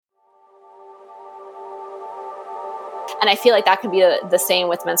And I feel like that could be the same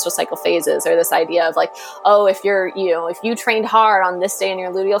with menstrual cycle phases, or this idea of like, oh, if you trained hard on this day in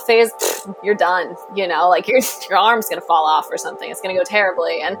your luteal phase, you're done, like your arm's going to fall off or something. It's going to go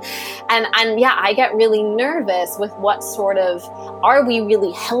terribly. And yeah, I get really nervous with what sort of, are we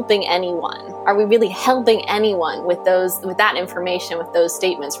really helping anyone? Are we really helping anyone with that information, with those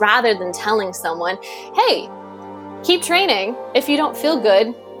statements, rather than telling someone, hey, keep training. If you don't feel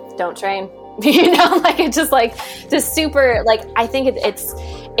good, don't train. It's just super, I think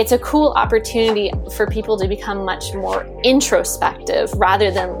it's a cool opportunity for people to become much more introspective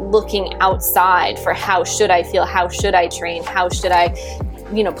rather than looking outside for how should I feel, how should I train, how should I,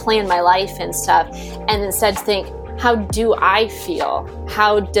 plan my life and stuff. And instead think, how do I feel?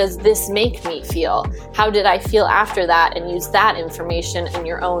 How does this make me feel? How did I feel after that? And use that information in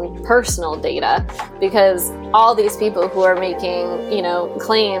your own personal data, because all these people who are making,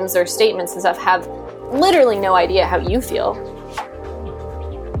 claims or statements and stuff have literally no idea how you feel.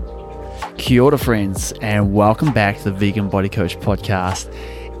 Kia ora, friends, and welcome back to the Vegan Body Coach podcast.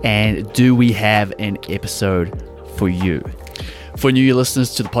 And do we have an episode for you? For new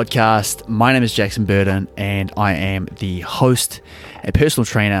listeners to the podcast, my name is Jackson Burden, and I am the host, a personal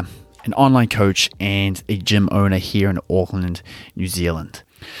trainer, an online coach, and a gym owner here in Auckland, New Zealand.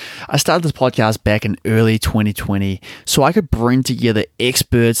 I started this podcast back in early 2020 so I could bring together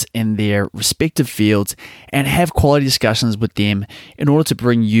experts in their respective fields and have quality discussions with them in order to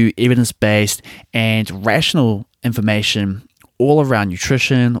bring you evidence-based and rational information all around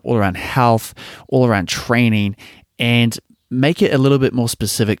nutrition, all around health, all around training, and make it a little bit more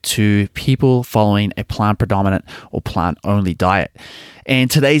specific to people following a plant-predominant or plant-only diet. And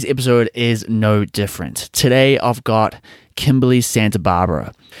today's episode is no different. Today, I've got Kimberly Santa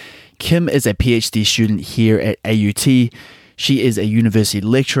Barbara. Kim is a PhD student here at AUT. She is a university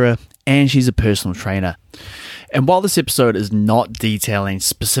lecturer, and she's a personal trainer. And while this episode is not detailing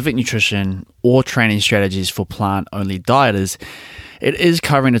specific nutrition or training strategies for plant-only dieters, it is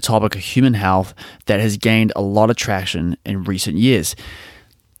covering a topic of human health that has gained a lot of traction in recent years.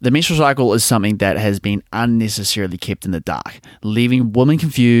 The menstrual cycle is something that has been unnecessarily kept in the dark, leaving women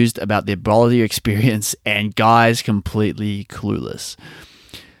confused about their bodily experience and guys completely clueless.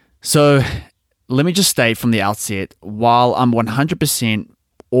 So let me just state from the outset, while I'm 100%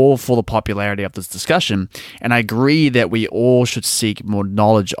 all for the popularity of this discussion, and I agree that we all should seek more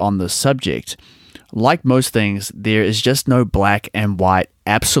knowledge on this subject, like most things, there is just no black and white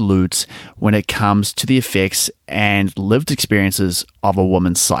absolutes when it comes to the effects and lived experiences of a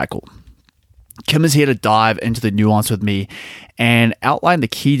woman's cycle. Kim is here to dive into the nuance with me and outline the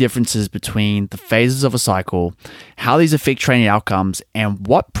key differences between the phases of a cycle, how these affect training outcomes, and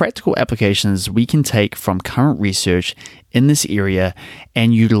what practical applications we can take from current research in this area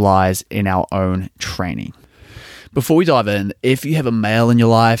and utilize in our own training. Before we dive in, if you have a male in your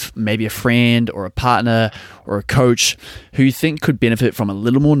life, maybe a friend or a partner or a coach who you think could benefit from a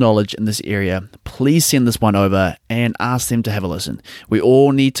little more knowledge in this area, please send this one over and ask them to have a listen. We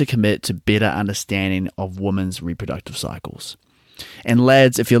all need to commit to better understanding of women's reproductive cycles. And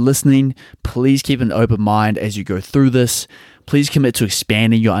lads, if you're listening, please keep an open mind as you go through this. Please commit to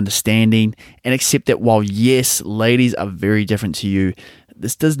expanding your understanding and accept that while yes, ladies are very different to you,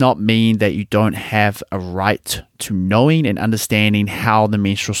 this does not mean that you don't have a right to knowing and understanding how the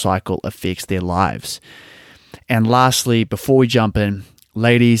menstrual cycle affects their lives. And lastly, before we jump in,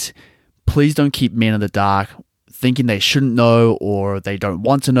 ladies, please don't keep men in the dark thinking they shouldn't know or they don't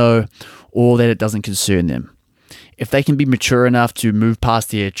want to know or that it doesn't concern them. If they can be mature enough to move past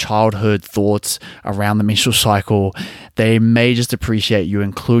their childhood thoughts around the menstrual cycle, they may just appreciate you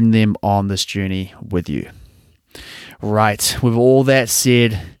including them on this journey with you. Right, with all that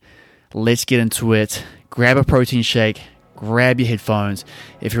said, let's get into it. Grab a protein shake, grab your headphones.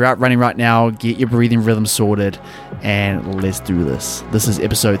 If you're out running right now, get your breathing rhythm sorted, and let's do this. This is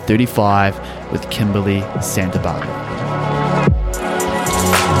episode 35 with Kimberly Santa Barbara.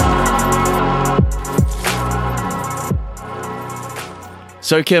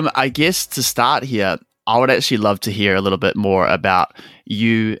 So Kim, I guess to start here, I would actually love to hear a little bit more about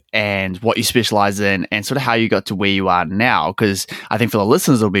you and what you specialize in and sort of how you got to where you are now, because I think for the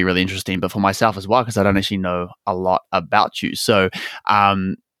listeners it'll be really interesting, but for myself as well, because I don't actually know a lot about you. So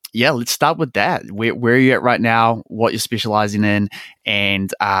let's start with that. Where are you at right now, what you're specializing in,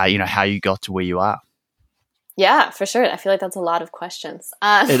 and how you got to where you are. Yeah, for sure. I feel like that's a lot of questions.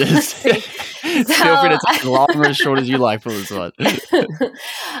 It is. Feel free to take as long or as short as you like for this one.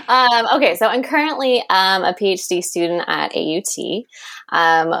 Okay, so I'm currently a PhD student at AUT,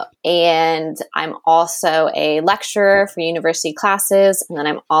 and I'm also a lecturer for university classes, and then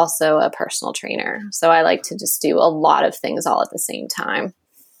I'm also a personal trainer. So I like to just do a lot of things all at the same time.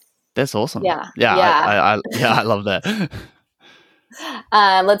 That's awesome. Yeah. I love that.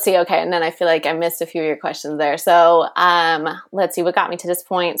 Let's see. Okay. And then I feel like I missed a few of your questions there. So, let's see what got me to this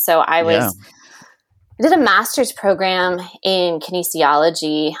point. So I did a master's program in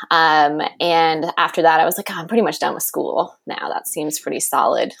kinesiology. And after that I was like, oh, I'm pretty much done with school now. That seems pretty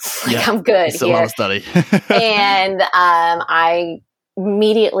solid. I'm good. It's a lot of study. And, I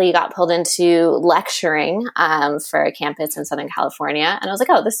immediately got pulled into lecturing, for a campus in Southern California. And I was like,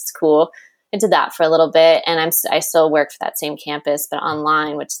 oh, this is cool. I did that for a little bit, and I still work for that same campus, but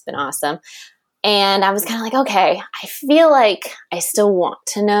online, which has been awesome. And I was kind of like, okay, I feel like I still want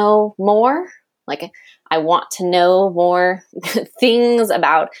to know more. Like, I want to know more things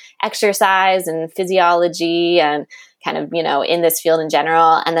about exercise and physiology and kind of, in this field in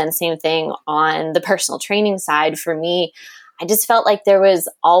general. And then same thing on the personal training side for me. I just felt like there was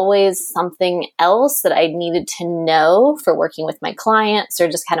always something else that I needed to know for working with my clients, or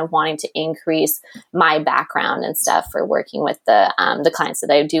just kind of wanting to increase my background and stuff for working with the clients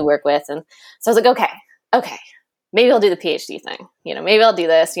that I do work with. And so I was like, okay, maybe I'll do the PhD thing. Maybe I'll do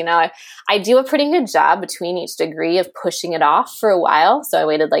this. I do a pretty good job between each degree of pushing it off for a while. So I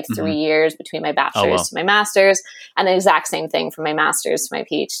waited like 3 years between my bachelor's to my master's, and the exact same thing from my master's to my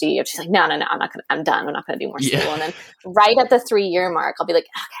PhD. She's like, no, I'm done. I'm not going to do more school. And then right at the 3-year mark, I'll be like,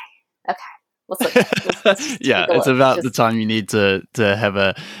 okay. Let's look. It's about the time you need to have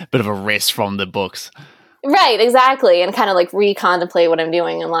a bit of a rest from the books. Right, exactly. And kind of like recontemplate what I'm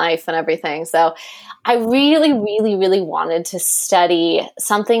doing in life and everything. So I really, really, really wanted to study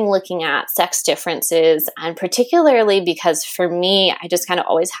something looking at sex differences. And particularly because for me, I just kind of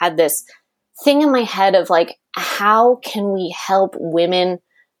always had this thing in my head of like, how can we help women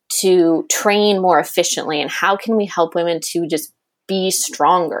to train more efficiently? And how can we help women to just be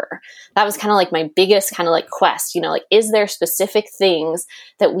stronger? That was kind of like my biggest kind of like quest, is there specific things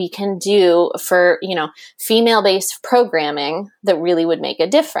that we can do for, female-based programming that really would make a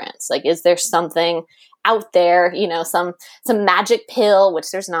difference? Like, is there something out there, some magic pill,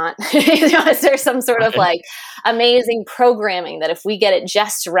 which there's not, is there some sort of like amazing programming that if we get it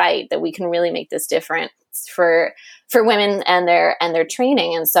just right, that we can really make this difference for women and their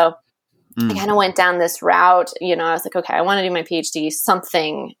training? And so I kind of went down this route. I was like, okay, I want to do my PhD,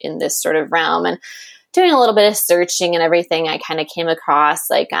 something in this sort of realm. And doing a little bit of searching and everything, I kind of came across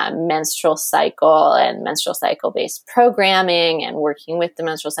like menstrual cycle and menstrual cycle based programming and working with the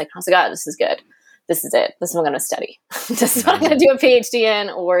menstrual cycle. I was like, oh, this is good. This is it. This is what I'm going to study. This is what I'm going to do a PhD in,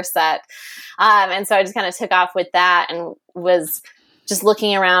 or set. And so I just kind of took off with that and was just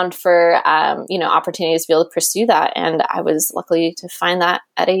looking around for, opportunities to be able to pursue that. And I was lucky to find that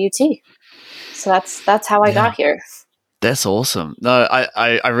at AUT. So that's how I got here. That's awesome. No,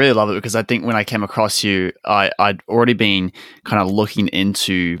 I really love it, because I think when I came across you, I'd already been kind of looking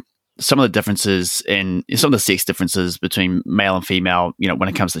into some of the differences in some of the sex differences between male and female, when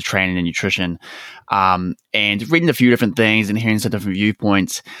it comes to training and nutrition, and reading a few different things and hearing some different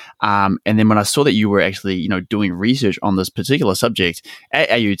viewpoints. And then when I saw that you were actually, doing research on this particular subject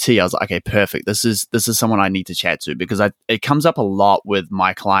at AUT, I was like, okay, perfect. This is someone I need to chat to, because it comes up a lot with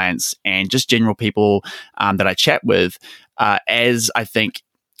my clients and just general people that I chat with, as I think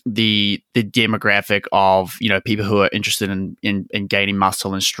the demographic of people who are interested in gaining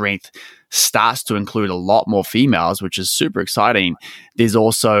muscle and strength starts to include a lot more females, which is super exciting. There's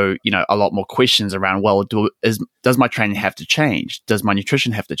also a lot more questions around, well, does my training have to change? Does my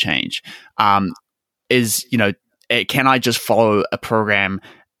nutrition have to change? Can I just follow a program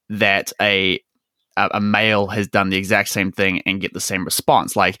that a male has done the exact same thing and get the same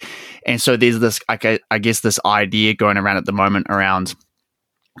response? And so there's this, I guess, this idea going around at the moment around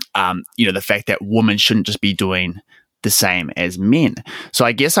the fact that women shouldn't just be doing the same as men. So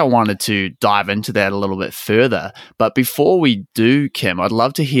I guess I wanted to dive into that a little bit further. But before we do, Kim, I'd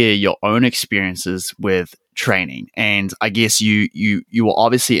love to hear your own experiences with training. And I guess you were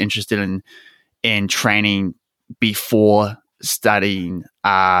obviously interested in training before studying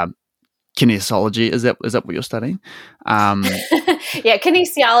kinesiology. Is that what you're studying? Yeah,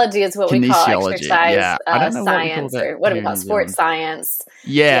 kinesiology is what we call exercise science, what do we call sports science?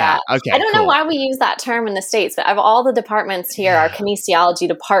 Yeah. Okay. I don't know why we use that term in the States, but all the departments here are kinesiology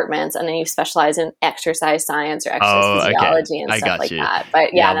departments, and then you specialize in exercise science or exercise physiology and stuff like that. But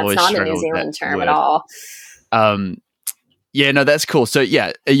that's not a New Zealand term at all. Yeah, no, that's cool. So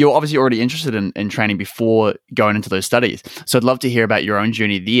yeah, you're obviously already interested in training before going into those studies. So I'd love to hear about your own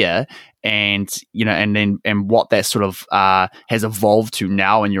journey there, and what that sort of has evolved to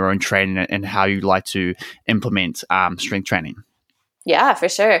now in your own training, and how you like to implement strength training. Yeah, for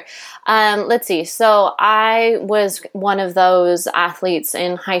sure. Let's see. So I was one of those athletes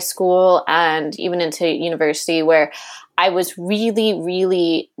in high school and even into university where I was really,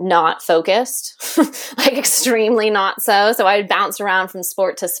 really not focused, like extremely not so. So I would bounce around from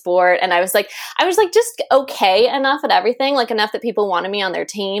sport to sport. And I was like just okay enough at everything, like enough that people wanted me on their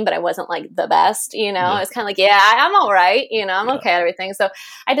team, but I wasn't like the best, you know. I was kind of like, I'm all right. You know, I'm okay at everything. So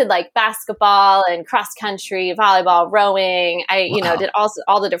I did like basketball and cross country, volleyball, rowing. I, did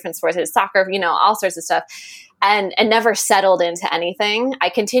all the different sports. I did soccer, all sorts of stuff. And never settled into anything. I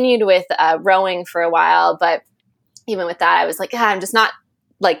continued with rowing for a while, but even with that, I was like, I'm just not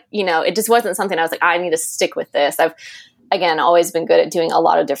like, it just wasn't something I was like, I need to stick with this. I've, again, always been good at doing a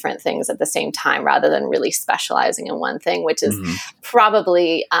lot of different things at the same time rather than really specializing in one thing, which is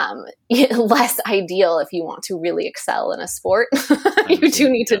probably less ideal if you want to really excel in a sport. You do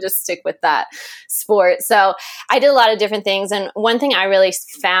need to just stick with that sport. So I did a lot of different things. And one thing I really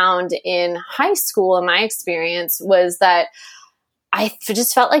found in high school, in my experience, was that I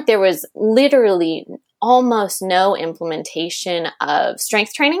just felt like there was literally almost no implementation of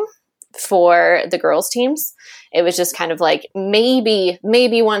strength training for the girls' teams. It was just kind of like maybe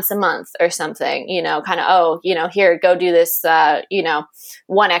once a month or something, here, go do this,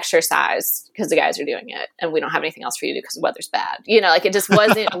 one exercise because the guys are doing it and we don't have anything else for you to do because the weather's bad. It just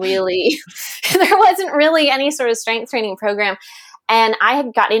wasn't really, there wasn't really any sort of strength training program. And I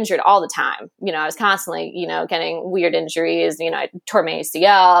had got injured all the time. I was constantly, getting weird injuries. I tore my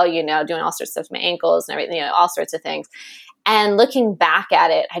ACL, doing all sorts of stuff to my ankles and everything, all sorts of things. And looking back at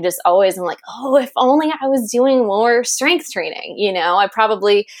it, I just always am like, oh, if only I was doing more strength training.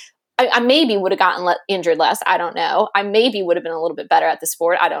 I maybe would have gotten injured less. I don't know. I maybe would have been a little bit better at the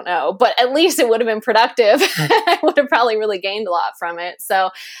sport. I don't know. But at least it would have been productive. I would have probably really gained a lot from it. So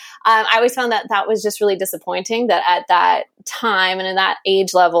I always found that was just really disappointing that at that time and in that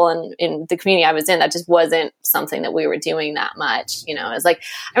age level and in the community I was in, that just wasn't something that we were doing that much. It was like,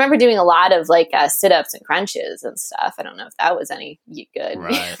 I remember doing a lot of like sit-ups and crunches and stuff. I don't know if that was any good,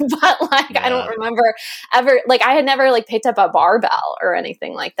 right. But I don't remember ever, I had never picked up a barbell or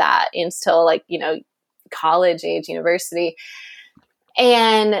anything like that until college age, university.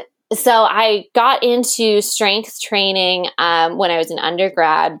 And so I got into strength training when I was in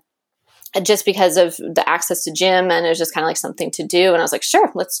undergrad, just because of the access to gym, and it was just kind of like something to do. And I was like,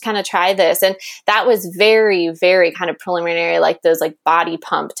 sure, let's kind of try this. And that was very, very kind of preliminary, like those body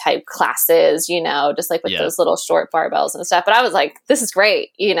pump type classes, just with those little short barbells and stuff. But I was like, this is great.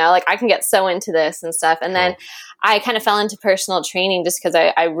 I can get so into this and stuff. And then I kind of fell into personal training just because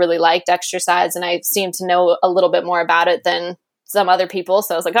I really liked exercise and I seemed to know a little bit more about it than some other people.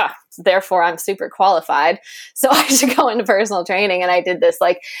 So I was like, therefore I'm super qualified. So I should go into personal training. And I did this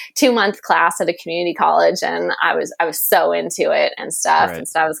 2-month class at a community college and I was so into it and stuff. Right. And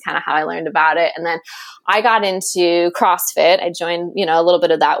so that was kind of how I learned about it. And then I got into CrossFit. I joined, a little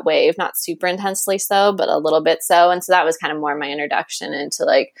bit of that wave, not super intensely so, but a little bit so. And so that was kind of more my introduction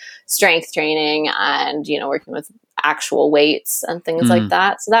into strength training and, working with actual weights and things like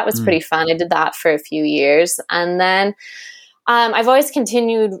that. So that was pretty fun. I did that for a few years. And then I've always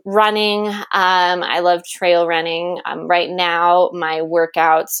continued running. I love trail running. Right now, my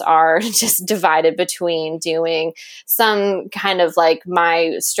workouts are just divided between doing some kind of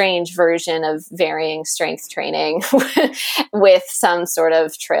my strange version of varying strength training with some sort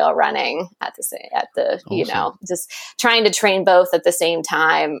of trail running awesome. Just trying to train both at the same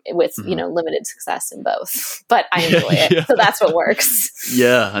time with, limited success in both. But I enjoy it. Yeah. So that's what works.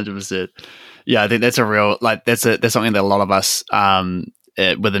 Yeah, 100%. Yeah, I think that's a real that's something that a lot of us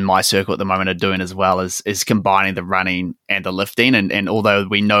within my circle at the moment are doing as well, is combining the running and the lifting. And although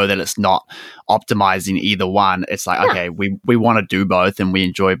we know that it's not optimizing either one, it's okay, we want to do both and we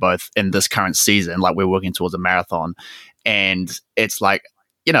enjoy both in this current season. We're working towards a marathon, and it's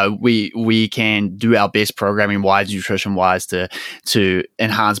we can do our best programming wise, nutrition wise to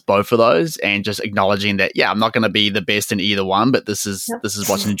enhance both of those, and just acknowledging that, I'm not going to be the best in either one, but this is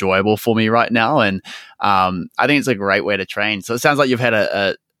what's enjoyable for me right now. And I think it's a great way to train. So it sounds like you've had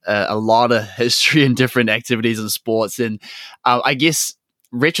a lot of history in different activities and sports. And I guess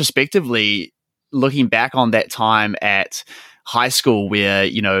retrospectively, looking back on that time at high school where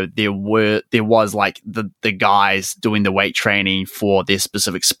there was the guys doing the weight training for their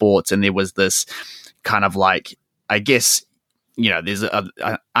specific sports, and there was this kind of I guess there's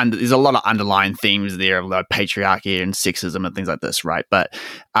there's a lot of underlying themes there of like patriarchy and sexism and things like this, right? But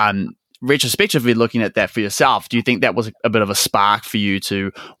retrospectively looking at that for yourself, do you think that was a bit of a spark for you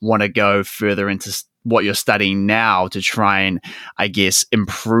to want to go further into what you're studying now to try and, I guess,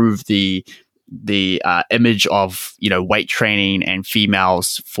 improve the image of weight training and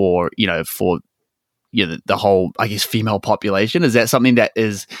females for the whole, I guess, female population? Is that something that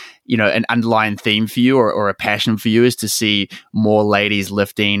is an underlying theme for you or a passion for you, is to see more ladies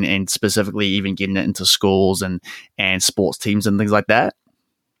lifting and specifically even getting it into schools and sports teams and things like that?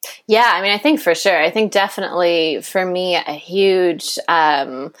 Yeah, I mean, I think for sure. I think definitely for me, a huge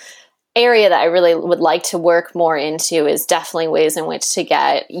area that I really would like to work more into is definitely ways in which to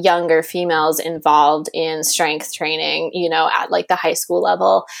get younger females involved in strength training, at like the high school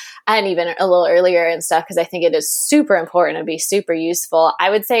level and even a little earlier and stuff, because I think it is super important and be super useful. I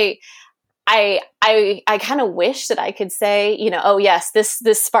would say I kind of wish that I could say, oh yes, this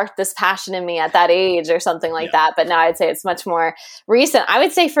sparked this passion in me at that age or something like that. But now I'd say it's much more recent. I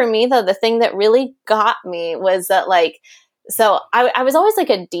would say for me though, the thing that really got me was that so I was always like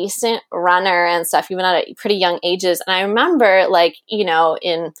a decent runner and stuff, even at pretty young ages. And I remember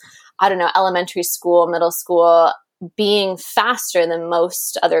in, I don't know, elementary school, middle school, being faster than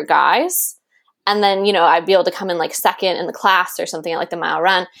most other guys. And then, I'd be able to come in like second in the class or something at like the mile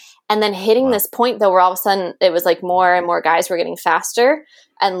run. And then hitting this point though, where all of a sudden it was like more and more guys were getting faster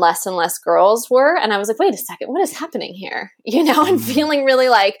and less girls were. And I was like, wait a second, what is happening here? And feeling really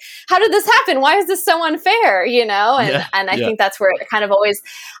like, how did this happen? Why is this so unfair? And I think that's where it kind of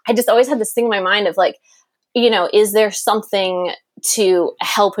I just always had this thing in my mind of like, is there something to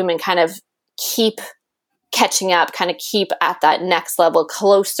help women kind of keep catching up, kind of keep at that next level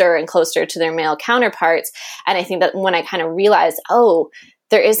closer and closer to their male counterparts? And I think that when I kind of realized,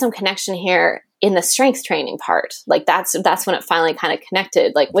 there is some connection here in the strength training part. Like that's when it finally kind of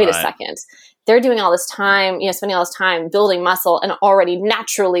connected. Like, wait a second, they're doing all this time, spending all this time building muscle and already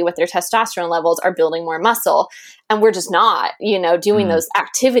naturally with their testosterone levels are building more muscle. And we're just not, doing those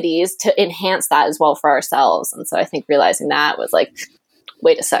activities to enhance that as well for ourselves. And so I think realizing that was like,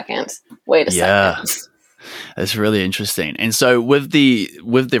 wait a second. That's really interesting. And so with the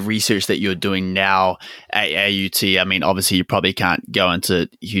research that you're doing now at AUT, I mean, obviously you probably can't go into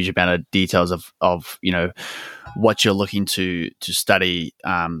a huge amount of details of what you're looking to study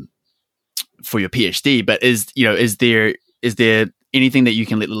for your PhD, but is there anything that you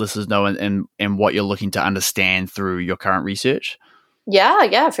can let the listeners know and what you're looking to understand through your current research?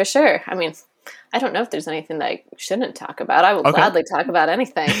 Yeah, for sure. I mean, I don't know if there's anything that I shouldn't talk about. I will gladly talk about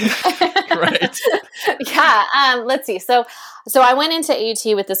anything. Right. Yeah. Let's see. So I went into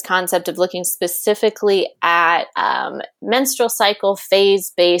AUT with this concept of looking specifically at menstrual cycle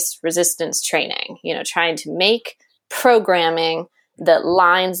phase-based resistance training, trying to make programming that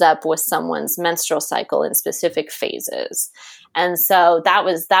lines up with someone's menstrual cycle in specific phases. And so that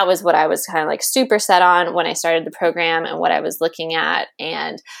was what I was kind of like super set on when I started the program and what I was looking at.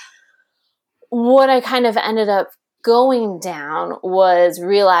 And what I kind of ended up going down was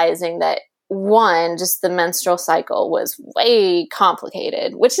realizing that one, just the menstrual cycle was way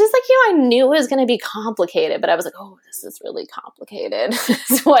complicated, which is like, I knew it was going to be complicated, but I was like, oh, this is really complicated.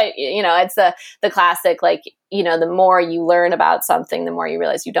 It's what, it's the classic, like, the more you learn about something, the more you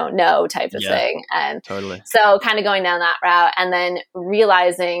realize you don't know type of thing. And totally. So kind of going down that route and then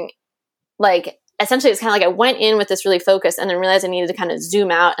realizing like, essentially, it's kind of like I went in with this really focused and then realized I needed to kind of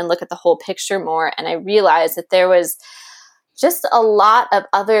zoom out and look at the whole picture more. And I realized that there was just a lot of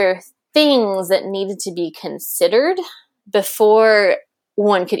other things that needed to be considered before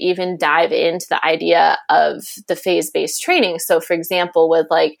one could even dive into the idea of the phase-based training. So, for example, with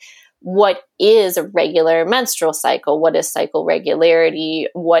like, what is a regular menstrual cycle? What is cycle regularity?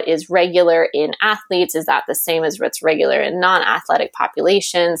 What is regular in athletes? Is that the same as what's regular in non-athletic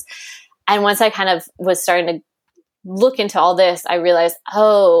populations? And once I kind of was starting to look into all this, I realized,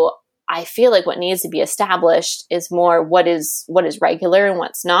 I feel like what needs to be established is more what is regular and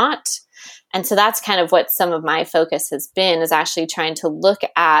what's not. And so that's kind of what some of my focus has been, is actually trying to look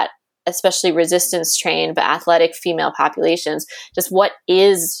at, especially resistance trained but athletic female populations, just what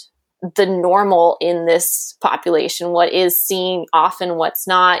is the normal in this population, what is seen often, what's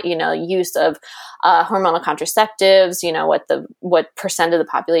not, use of hormonal contraceptives, what percent of the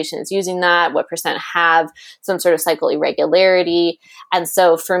population is using that, what percent have some sort of cycle irregularity. And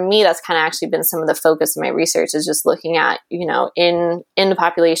so for me, that's kind of actually been some of the focus of my research, is just looking at, in the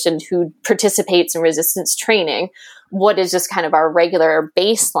population who participates in resistance training, what is just kind of our regular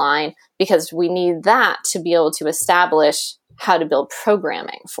baseline, because we need that to be able to establish how to build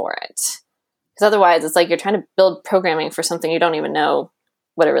programming for it. Because otherwise it's like you're trying to build programming for something you don't even know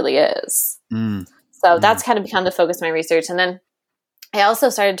what it really is. So that's kind of become the focus of my research. And then I also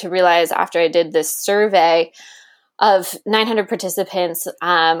started to realize after I did this survey of 900 participants,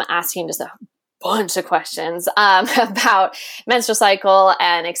 asking just a bunch of questions about menstrual cycle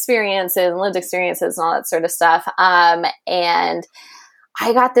and experiences and lived experiences and all that sort of stuff. And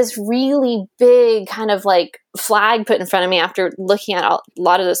I got this really big kind of like flag put in front of me after looking at a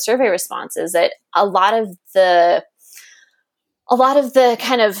lot of the survey responses, that a lot of the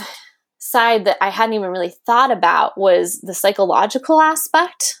kind of side that I hadn't even really thought about was the psychological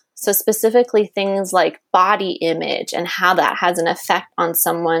aspect. So specifically things like body image and how that has an effect on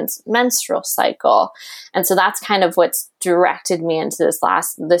someone's menstrual cycle. And so that's kind of what's directed me into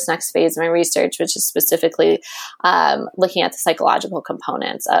this next phase of my research, which is specifically looking at the psychological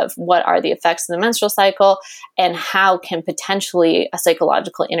components of what are the effects of the menstrual cycle and how can potentially a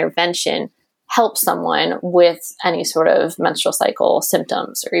psychological intervention help someone with any sort of menstrual cycle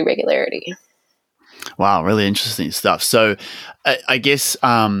symptoms or irregularity. Wow, really interesting stuff. So I guess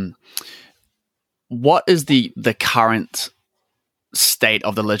what is the current state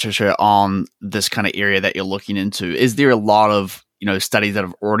of the literature on this kind of area that you're looking into? Is there a lot of, studies that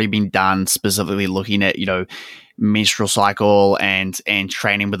have already been done specifically looking at, menstrual cycle and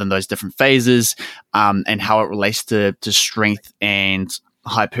training within those different phases, and how it relates to strength and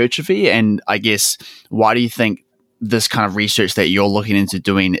hypertrophy? And I guess, why do you think this kind of research that you're looking into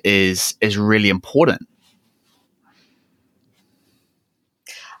doing is really important?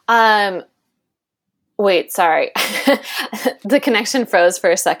 Wait, sorry. The connection froze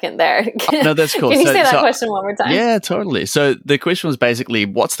for a second there. No, that's cool. Can you say that question one more time? Yeah, totally. So the question was basically,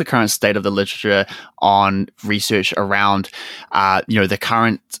 what's the current state of the literature on research around, the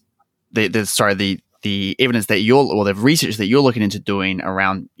current, the evidence that the research that you're looking into doing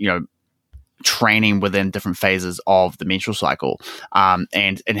around, training within different phases of the menstrual cycle,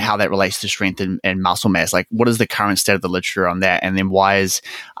 and how that relates to strength and muscle mass. Like, what is the current state of the literature on that? And then why is,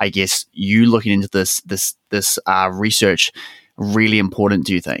 I guess, you looking into this research really important,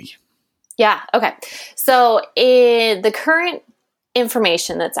 do you think? Yeah. Okay. So the current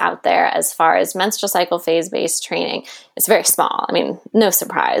information that's out there as far as menstrual cycle phase-based training is very small. I mean, no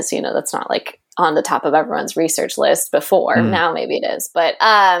surprise, that's not like on the top of everyone's research list before. Now maybe it is, but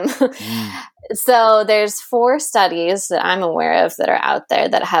so there's 4 studies that I'm aware of that are out there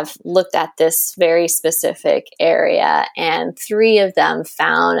that have looked at this very specific area, and 3 of them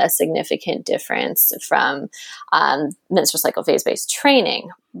found a significant difference from menstrual cycle phase-based training.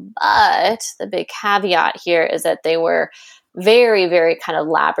 But the big caveat here is that they were very, very kind of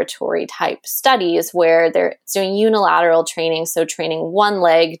laboratory type studies where they're doing unilateral training, so training one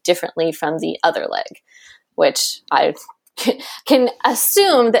leg differently from the other leg, which I can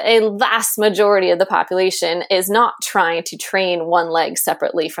assume that a vast majority of the population is not trying to train one leg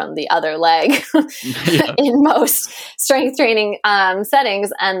separately from the other leg in most strength training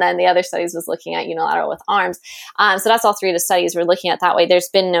settings. And then the other studies was looking at unilateral with arms. So that's all 3 of the studies we're looking at that way. There's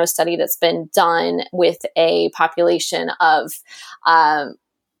been no study that's been done with a population of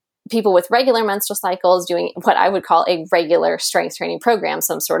people with regular menstrual cycles doing what I would call a regular strength training program,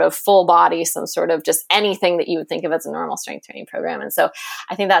 some sort of full body, some sort of just anything that you would think of as a normal strength training program. And so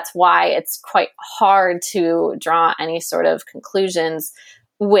I think that's why it's quite hard to draw any sort of conclusions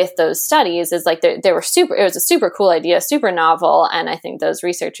with those studies. Is like they were it was a super cool idea, super novel. And I think those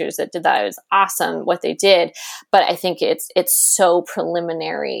researchers that did that, it was awesome what they did. But I think it's so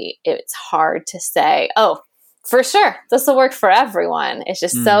preliminary. It's hard to say, oh, for sure, this will work for everyone. It's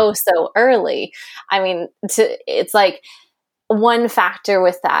just so early. I mean, it's like one factor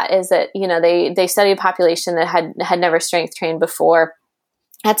with that is that, they studied a population that had never strength trained before.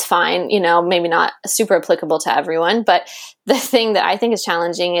 That's fine, maybe not super applicable to everyone. But the thing that I think is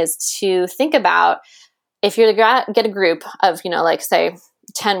challenging is to think about if you're to get a group of, like say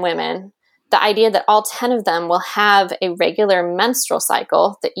 10 women, the idea that all 10 of them will have a regular menstrual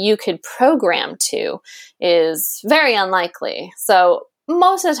cycle that you could program to is very unlikely. So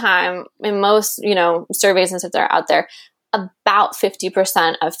most of the time, in most, surveys and stuff that are out there, about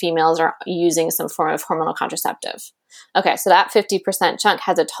 50% of females are using some form of hormonal contraceptive. Okay, so that 50% chunk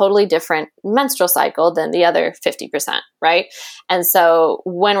has a totally different menstrual cycle than the other 50%, right? And so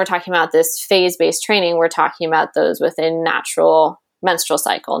when we're talking about this phase-based training, we're talking about those within natural menstrual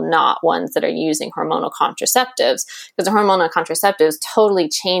cycle, not ones that are using hormonal contraceptives, because the hormonal contraceptives totally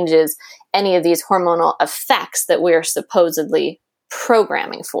changes any of these hormonal effects that we're supposedly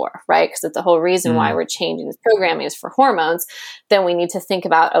programming for, right? Because it's the whole reason why we're changing this programming is for hormones. Then we need to think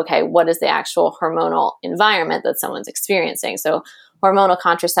about, okay, what is the actual hormonal environment that someone's experiencing? So hormonal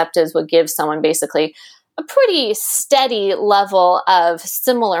contraceptives would give someone basically a pretty steady level of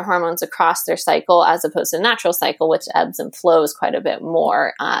similar hormones across their cycle, as opposed to the natural cycle, which ebbs and flows quite a bit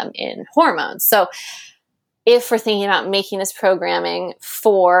more in hormones. So if we're thinking about making this programming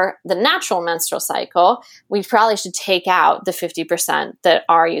for the natural menstrual cycle, we probably should take out the 50% that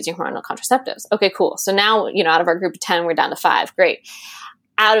are using hormonal contraceptives. Okay, cool. So now, out of our group of 10, we're down to 5. Great.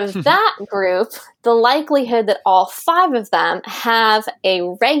 Out of that group, the likelihood that all 5 of them have a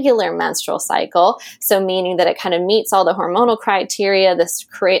regular menstrual cycle, so meaning that it kind of meets all the hormonal criteria, the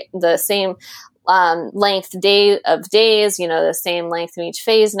same length of days, the same length of each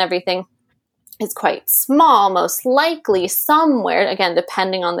phase and everything, is quite small. Most likely somewhere, again,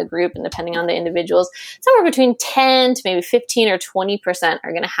 depending on the group and depending on the individuals, somewhere between 10 to maybe 15 or 20%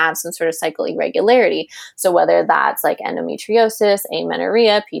 are going to have some sort of cycle irregularity. So whether that's like endometriosis,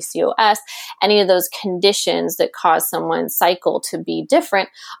 amenorrhea, PCOS, any of those conditions that cause someone's cycle to be different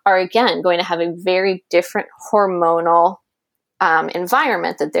are, again, going to have a very different hormonal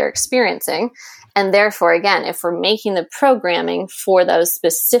environment that they're experiencing. And therefore, again, if we're making the programming for those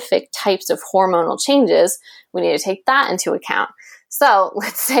specific types of hormonal changes, we need to take that into account. So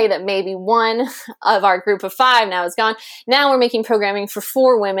let's say that maybe one of our group of 5 now is gone. Now we're making programming for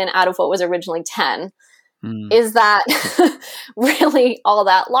 4 women out of what was originally 10. Is that really all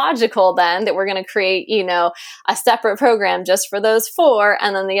that logical then, that we're going to create, a separate program just for those 4,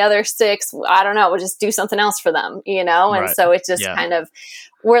 and then the other 6, I don't know, we'll just do something else for them, And Right. so it's just kind of,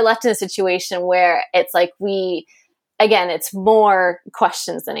 we're left in a situation where it's like it's more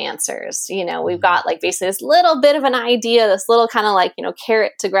questions than answers. We've got like basically this little bit of an idea, this little kind of like,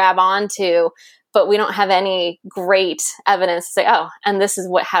 carrot to grab onto, but we don't have any great evidence to say, oh, and this is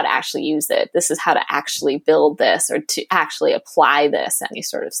how to actually use it. This is how to actually build this or to actually apply this in any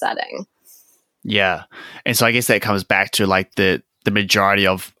sort of setting. Yeah. And so I guess that comes back to like the majority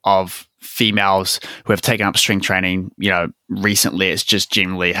of females who have taken up strength training, recently. It's just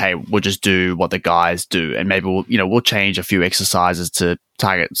generally, hey, we'll just do what the guys do, and maybe we'll change a few exercises to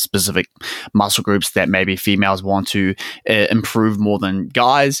target specific muscle groups that maybe females want to improve more than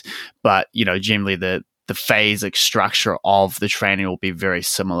guys. But generally the phasic structure of the training will be very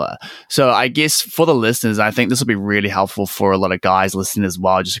similar. So I guess for the listeners, I think this will be really helpful for a lot of guys listening as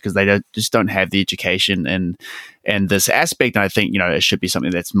well, just because they don't have the education in this aspect. And I think, it should be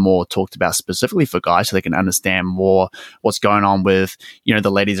something that's more talked about specifically for guys, so they can understand more what's going on with, the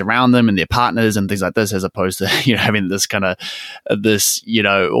ladies around them and their partners and things like this, as opposed to, having this kind of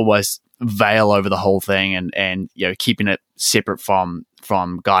almost veil over the whole thing and keeping it separate from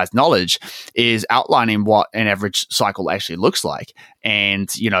guys' knowledge, is outlining what an average cycle actually looks like,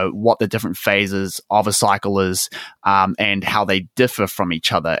 and what the different phases of a cycle is, and how they differ from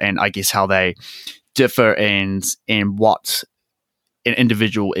each other, and I guess how they differ in what an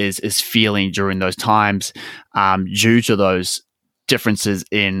individual is feeling during those times, due to those differences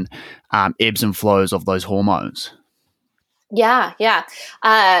in ebbs and flows of those hormones. Yeah.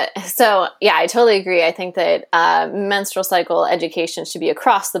 So I totally agree. I think that menstrual cycle education should be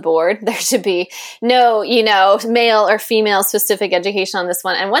across the board. There should be no, male or female specific education on this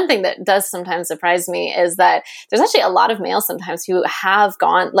one. And one thing that does sometimes surprise me is that there's actually a lot of males sometimes who have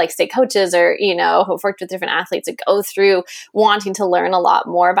gone, like say coaches or, who've worked with different athletes that go through wanting to learn a lot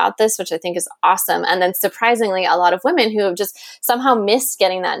more about this, which I think is awesome. And then surprisingly, a lot of women who have just somehow missed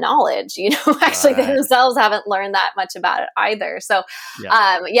getting that knowledge, actually they themselves haven't learned that much about it either. So,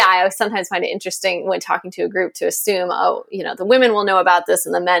 I sometimes find it interesting when talking to a group to assume, the women will know about this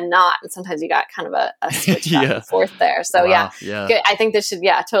and the men not. And sometimes you got kind of a switch back and forth there. So good. I think this should,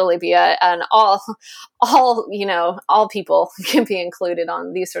 totally be an all people can be included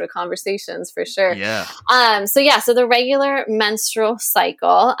on these sort of conversations for sure. Yeah. So the regular menstrual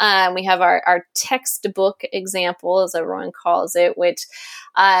cycle, we have our textbook example, as everyone calls it, which,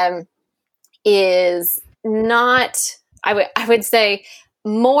 is not, I would say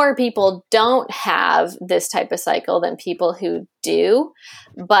more people don't have this type of cycle than people who do.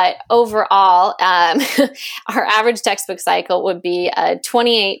 But overall, our average textbook cycle would be a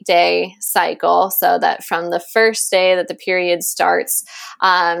 28-day cycle. So that from the first day that the period starts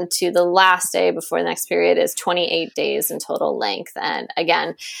to the last day before the next period is 28 days in total length. And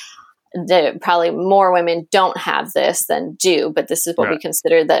again, probably more women don't have this than do, but this is what we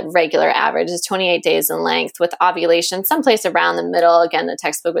consider the regular average is 28 days in length, with ovulation someplace around the middle. Again, the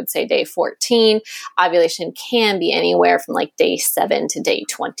textbook would say day 14. Ovulation can be anywhere from like day 7 to day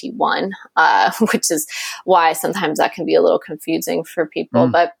 21, which is why sometimes that can be a little confusing for people.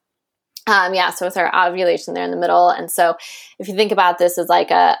 But So with our ovulation there in the middle. And so if you think about this as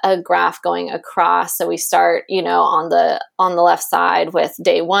like a graph going across, so we start, on the left side with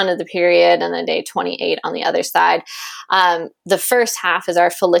day 1 of the period and then day 28 on the other side. The first half is our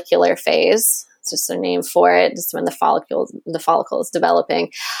follicular phase. It's just a name for it, just when the follicle is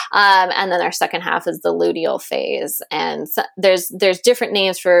developing. And then our second half is the luteal phase. And so there's different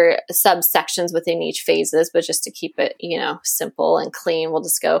names for subsections within each phases, but just to keep it, simple and clean, we'll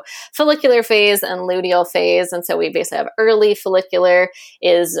just go follicular phase and luteal phase. And so we basically have early follicular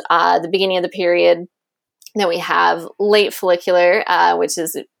is the beginning of the period. Then we have late follicular, which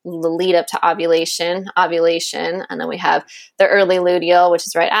is the lead up to ovulation. And then we have the early luteal, which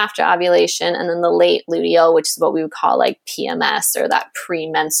is right after ovulation. And then the late luteal, which is what we would call like PMS, or that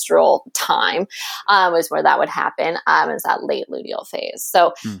premenstrual time, is where that would happen, is that late luteal phase.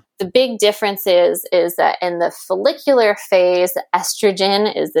 So the big difference is that in the follicular phase,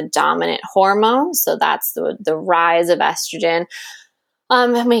 estrogen is the dominant hormone. So that's the rise of estrogen.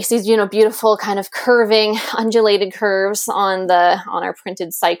 It makes these, beautiful kind of curving, undulated curves on our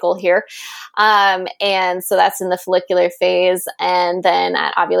printed cycle here. And so that's in the follicular phase. And then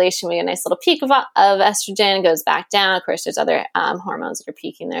at ovulation, we get a nice little peak of estrogen, goes back down. Of course, there's other hormones that are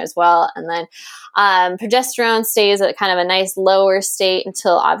peaking there as well. And then progesterone stays at kind of a nice lower state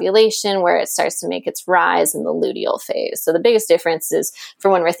until ovulation, where it starts to make its rise in the luteal phase. So the biggest difference is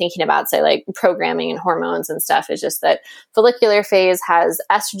for when we're thinking about, say, like programming and hormones and stuff, is just that follicular phase has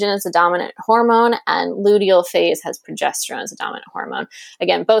estrogen as a dominant hormone, and luteal phase has progesterone as a dominant hormone.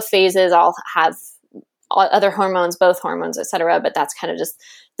 Again, both phases all have other hormones, both hormones, etc. But that's kind of just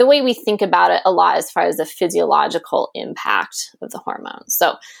the way we think about it a lot as far as the physiological impact of the hormones.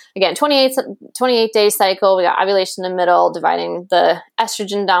 So again, 28-day cycle, we got ovulation in the middle, dividing the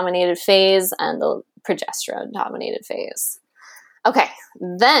estrogen-dominated phase and the progesterone-dominated phase. Okay,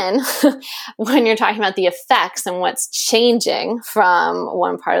 then when you're talking about the effects and what's changing from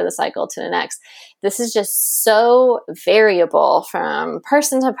one part of the cycle to the next, this is just so variable from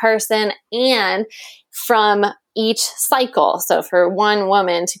person to person and from each cycle. So for one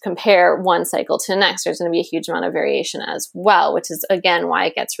woman to compare one cycle to the next, there's going to be a huge amount of variation as well, which is, again, why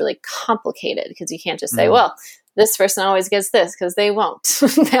it gets really complicated, because you can't just say, well, this person always gets this, because they won't.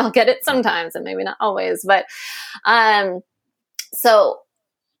 They'll get it sometimes and maybe not always. But so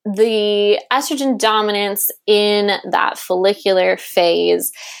the estrogen dominance in that follicular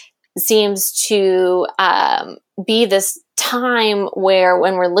phase seems to be this time where,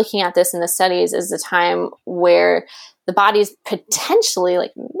 when we're looking at this in the studies, is the time where the body's potentially,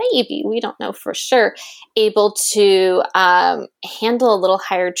 like maybe, we don't know for sure, able to handle a little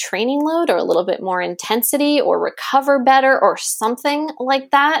higher training load or a little bit more intensity or recover better or something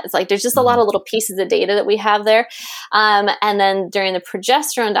like that. It's like there's just a lot of little pieces of data that we have there. And then during the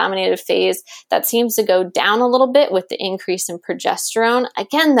progesterone dominated phase, that seems to go down a little bit with the increase in progesterone.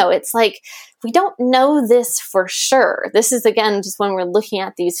 Again, though, it's like we don't know this for sure. This is, again, just when we're looking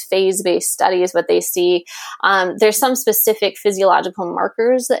at these phase-based studies, what they see. There's some specific physiological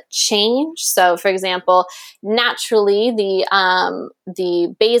markers that change. So, for example, naturally,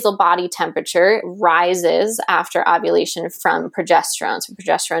 the basal body temperature rises after ovulation from progesterone. So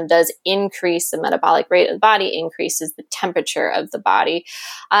progesterone does increase the metabolic rate of the body, increases the temperature of the body.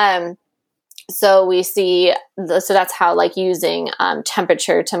 So we see, so that's how like using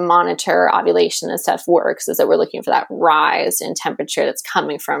temperature to monitor ovulation and stuff works, is that we're looking for that rise in temperature that's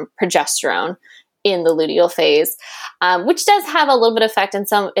coming from progesterone in the luteal phase, which does have a little bit of effect in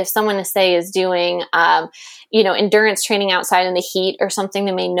if someone, say, is doing, endurance training outside in the heat or something,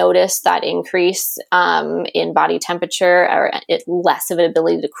 they may notice that increase in body temperature, or less of an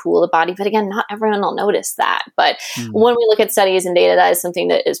ability to cool the body. But again, not everyone will notice that. But when we look at studies and data, that is something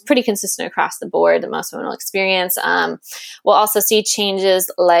that is pretty consistent across the board that most women will experience. We'll also see changes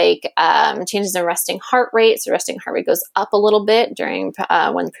like changes in resting heart rate. So resting heart rate goes up a little bit during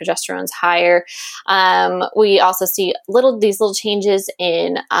when progesterone's higher. We also see these little changes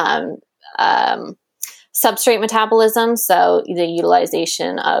in substrate metabolism, so the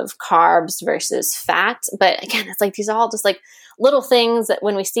utilization of carbs versus fat. But again, it's like these are all just like little things that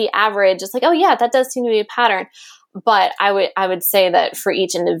when we see average, it's like, oh yeah, that does seem to be a pattern. But I would say that for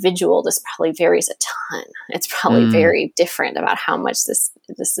each individual, this probably varies a ton. It's probably very different about how much this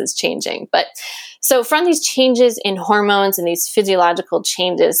is changing. But So from these changes in hormones and these physiological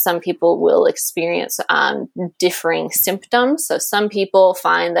changes, some people will experience differing symptoms. So some people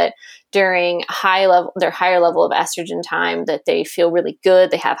find that during their higher level of estrogen time, that they feel really good,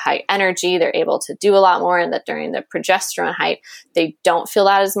 they have high energy, they're able to do a lot more, and that during the progesterone height, they don't feel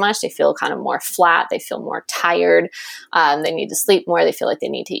that as much. They feel kind of more flat, they feel more tired, they need to sleep more, they feel like they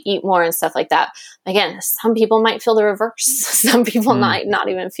need to eat more and stuff like that. Again, some people might feel the reverse. Some people might not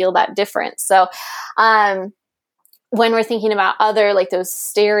even feel that different. So when we're thinking about other, like those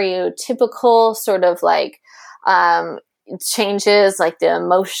stereotypical sort of like changes, like the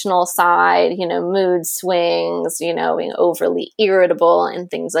emotional side, mood swings, being overly irritable and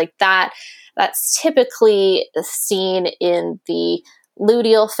things like that, that's typically seen in the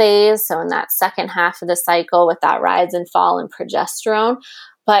luteal phase. So in that second half of the cycle with that rise and fall in progesterone.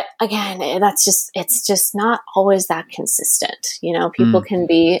 But again, it's just not always that consistent. People can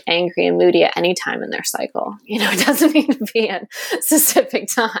be angry and moody at any time in their cycle. It doesn't need to be a specific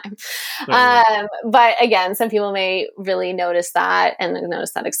time. But again, some people may really notice that and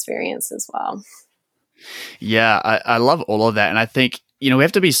notice that experience as well. Yeah, I love all of that. And I think, we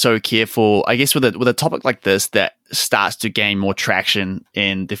have to be so careful, I guess, with a topic like this that starts to gain more traction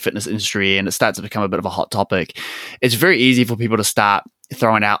in the fitness industry and it starts to become a bit of a hot topic. It's very easy for people to start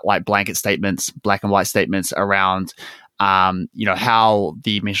throwing out like blanket statements, black and white statements around, how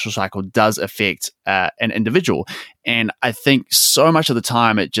the menstrual cycle does affect an individual. And I think so much of the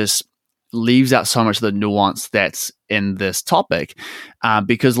time it just leaves out so much of the nuance that's in this topic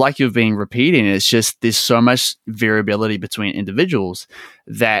because like you've been repeating, it's just there's so much variability between individuals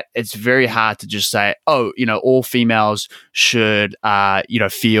that it's very hard to just say, all females should,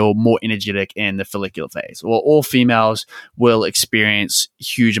 feel more energetic in the follicular phase, or all females will experience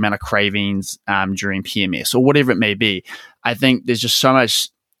huge amount of cravings during PMS, or whatever it may be. I think there's just so much,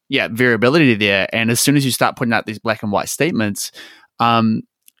 variability there. And as soon as you start putting out these black and white statements,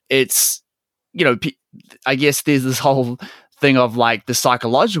 it's, I guess there's this whole thing of like the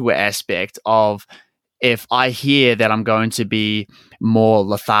psychological aspect of if I hear that I'm going to be more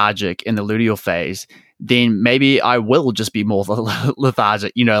lethargic in the luteal phase, then maybe I will just be more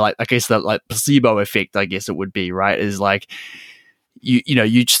lethargic, like I guess that like placebo effect, I guess it would be, right? Is like,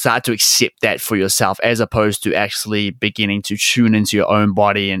 you start to accept that for yourself as opposed to actually beginning to tune into your own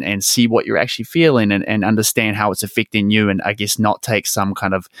body and see what you're actually feeling and understand how it's affecting you. And I guess not take some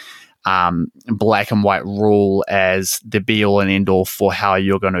kind of black and white rule as the be all and end all for how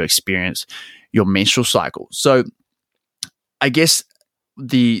you're going to experience your menstrual cycle. So I guess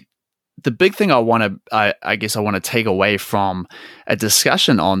the big thing I want to take away from a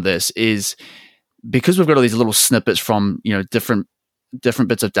discussion on this is because we've got all these little snippets from, different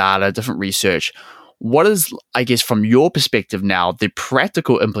bits of data, different research. What is, I guess, from your perspective now, the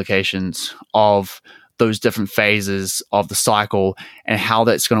practical implications of those different phases of the cycle and how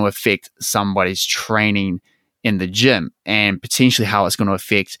that's going to affect somebody's training in the gym and potentially how it's going to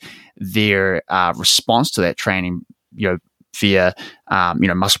affect their response to that training, via,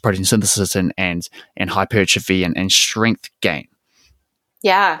 muscle protein synthesis and hypertrophy and strength gain?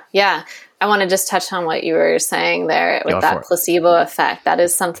 Yeah. I want to just touch on what you were saying there with that placebo effect. That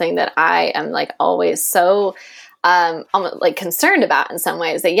is something that I am like always so almost like concerned about in some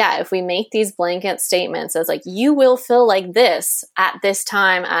ways, that if we make these blanket statements as like, you will feel like this at this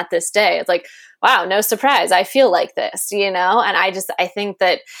time, at this day, it's like, wow, no surprise, I feel like this, and I think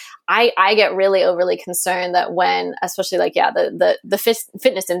that I get really overly concerned that when, especially like, the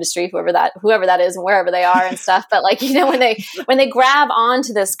fitness industry, whoever that is and wherever they are and stuff, but like, when they grab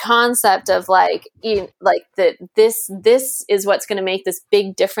onto this concept of like, this is what's going to make this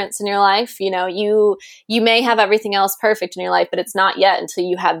big difference in your life. You may have everything else perfect in your life, but it's not yet until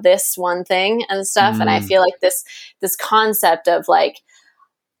you have this one thing and stuff. And I feel like this concept of like,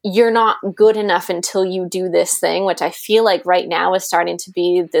 you're not good enough until you do this thing, which I feel like right now is starting to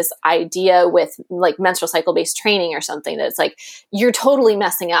be this idea with like menstrual cycle based training or something, that it's like, you're totally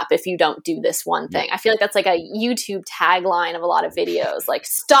messing up if you don't do this one thing. I feel like that's like a YouTube tagline of a lot of videos, like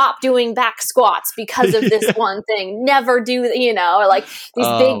stop doing back squats because of this one thing, never do, or like these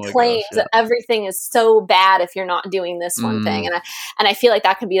big claims that everything is so bad if you're not doing this one thing. And I feel like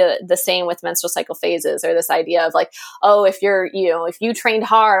that could be the same with menstrual cycle phases, or this idea of like, if you trained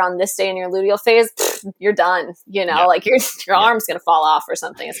hard on this day in your luteal phase, you're done, like your arm's going to fall off or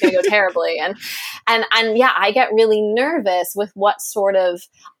something. It's going to go terribly. And I get really nervous with what sort of,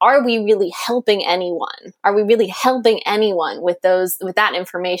 are we really helping anyone? Are we really helping anyone with that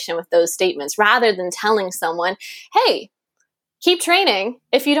information, with those statements, rather than telling someone, hey, keep training.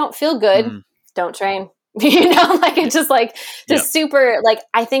 If you don't feel good, don't train. Like it's just like just super, like,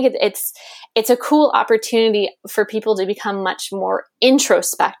 I think it's a cool opportunity for people to become much more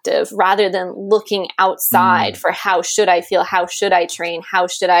introspective rather than looking outside for how should I feel, how should I train, how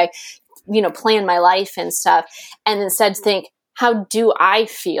should I, plan my life and stuff. And instead think, how do I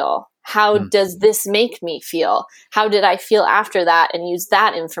feel? How does this make me feel? How did I feel after that? And use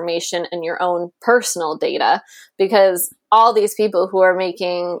that information in your own personal data, because all these people who are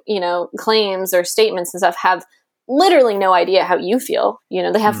making, claims or statements and stuff have literally no idea how you feel.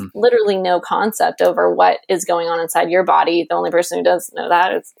 They have literally no concept over what is going on inside your body. The only person who does know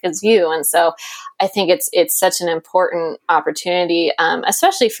that is you. And so I think it's such an important opportunity,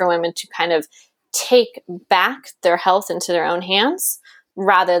 especially for women, to kind of take back their health into their own hands,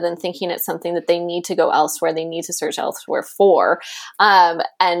 rather than thinking it's something that they need to go elsewhere, they need to search elsewhere for,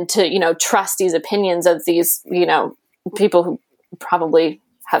 and to, trust these opinions of these, people who probably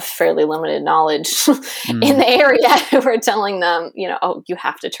have fairly limited knowledge in the area, who are telling them, oh, you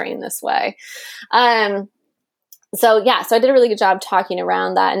have to train this way. So I did a really good job talking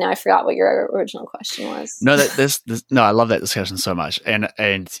around that, and now I forgot what your original question was. No, I love that discussion so much, and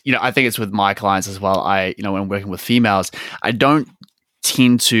I think it's with my clients as well. When working with females, I don't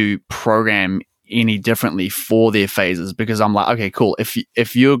tend to program any differently for their phases, because I'm like, okay, cool.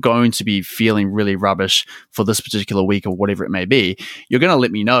 If you're going to be feeling really rubbish for this particular week or whatever it may be, you're going to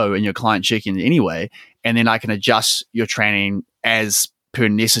let me know in your client check-in anyway, and then I can adjust your training as per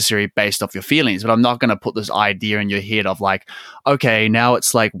necessary based off your feelings. But I'm not going to put this idea in your head of like, okay, now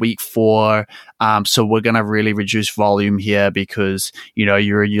it's like week 4, so we're going to really reduce volume here because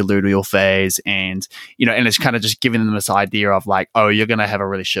you're in your luteal phase, and and it's kind of just giving them this idea of like, oh, you're going to have a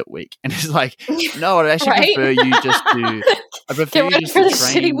really shit week, and it's like, no, I'd actually prefer you just to get ready for the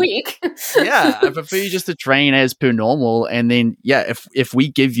shitty week. I prefer you just to train as per normal, and then if we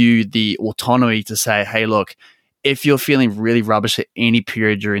give you the autonomy to say, hey, look, if you're feeling really rubbish at any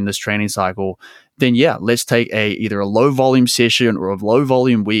period during this training cycle, then let's take either a low volume session or a low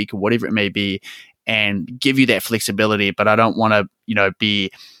volume week, or whatever it may be, and give you that flexibility. But I don't want to, be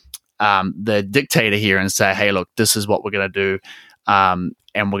the dictator here and say, hey, look, this is what we're going to do, and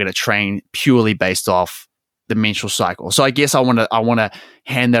we're going to train purely based off the menstrual cycle. So I guess I want to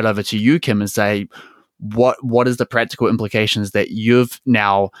hand that over to you, Kim, and say, what is the practical implications that you've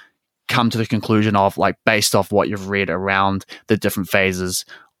now come to the conclusion of, like, based off what you've read around the different phases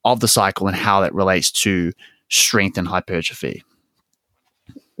of the cycle and how that relates to strength and hypertrophy?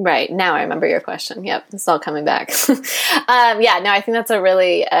 Right. Now I remember your question. Yep. It's all coming back. I think that's a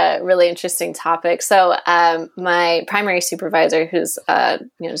really, really interesting topic. So, my primary supervisor, who's,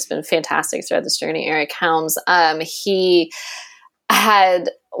 just been fantastic throughout this journey, Eric Helms, he had,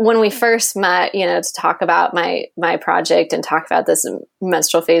 when we first met, to talk about my project and talk about this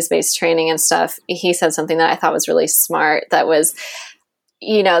menstrual phase-based training and stuff, he said something that I thought was really smart. That was,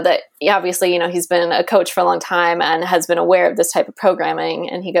 that obviously, he's been a coach for a long time and has been aware of this type of programming.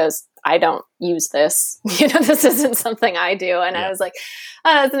 And he goes, I don't use this. This isn't something I do. And I was like,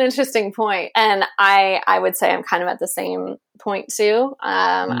 oh, that's an interesting point. And I would say I'm kind of at the same point too,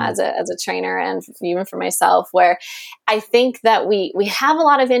 as a trainer, and even for myself, where I think that we have a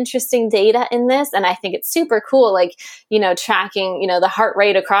lot of interesting data in this. And I think it's super cool, like, tracking, the heart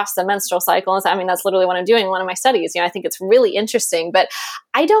rate across the menstrual cycle. I mean, that's literally what I'm doing in one of my studies. I think it's really interesting, but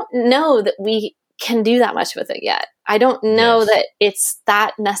I don't know that we can do that much with it yet. I don't know that it's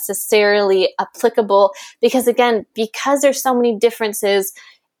that necessarily applicable, because there's so many differences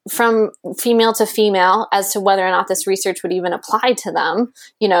from female to female as to whether or not this research would even apply to them.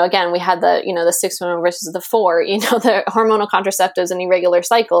 Again, we had the 6 women versus the 4, the hormonal contraceptives and irregular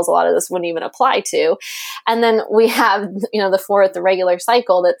cycles, a lot of this wouldn't even apply to. And then we have, the 4 at the regular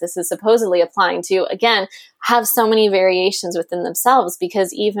cycle that this is supposedly applying to, again, have so many variations within themselves,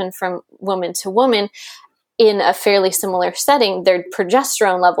 because even from woman to woman, in a fairly similar setting, their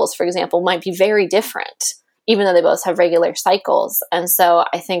progesterone levels, for example, might be very different, even though they both have regular cycles. And so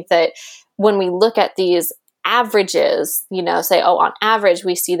I think that when we look at these averages, say, oh, on average,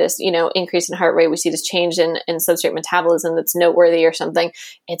 we see this, increase in heart rate, we see this change in substrate metabolism that's noteworthy or something,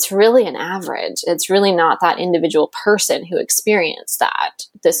 it's really an average. It's really not that individual person who experienced that.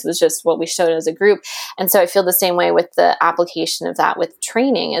 This was just what we showed as a group. And so I feel the same way with the application of that with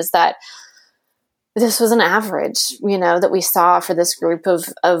training, is that this was an average, that we saw for this group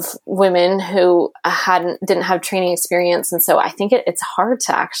of women who didn't have training experience. And so I think it's hard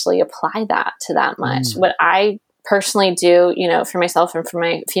to actually apply that to that much. What I personally do, for myself and for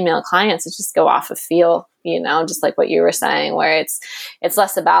my female clients, is just go off of feel, just like what you were saying, where it's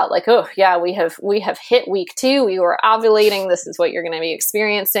less about like, oh yeah, we have hit week 2, we were ovulating, this is what you're going to be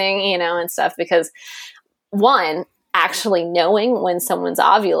experiencing, and stuff, because one, actually knowing when someone's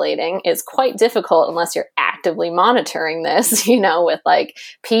ovulating is quite difficult unless you're actively monitoring this, with like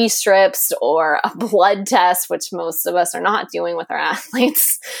pee strips or a blood test, which most of us are not doing with our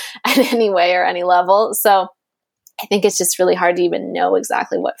athletes at any way or any level. So I think it's just really hard to even know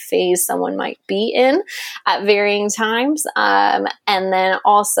exactly what phase someone might be in at varying times. And then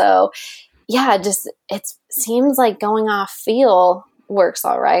also, it seems like going off feel works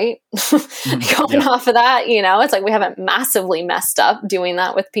all right. Going off of that, it's like we haven't massively messed up doing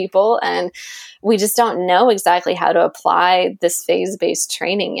that with people, and we just don't know exactly how to apply this phase-based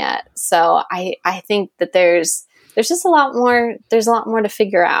training yet. So I think that there's just a lot more to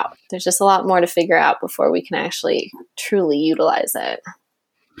figure out. There's just a lot more to figure out before we can actually truly utilize it.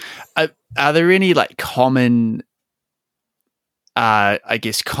 Are there any like common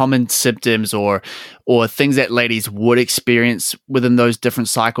common symptoms or things that ladies would experience within those different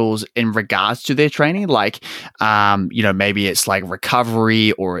cycles in regards to their training? Like, maybe it's like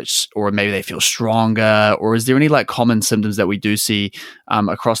recovery or maybe they feel stronger, or is there any like common symptoms that we do see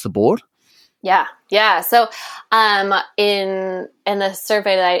across the board? Yeah. So, in the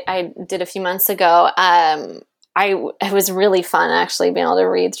survey that I did a few months ago, it was really fun actually being able to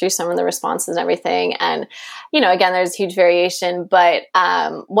read through some of the responses and everything. And, again, there's huge variation, but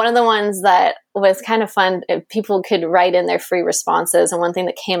one of the ones that was kind of fun, people could write in their free responses. And one thing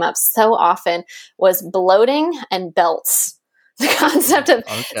that came up so often was bloating and belts. The concept of,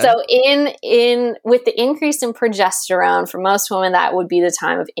 so in with the increase in progesterone, for most women, that would be the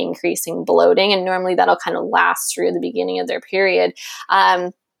time of increasing bloating. And normally that'll kind of last through the beginning of their period.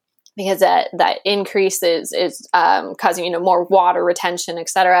 Because that increase is causing, more water retention, et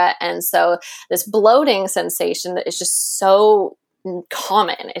cetera. And so this bloating sensation that is just so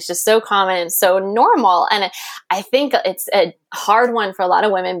common. It's just so common and so normal. And I think it's a hard one for a lot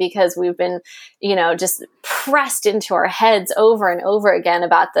of women because we've been, just pressed into our heads over and over again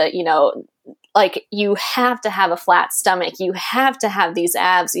about the, like you have to have a flat stomach, you have to have these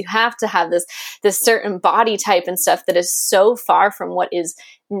abs, you have to have this certain body type and stuff that is so far from what is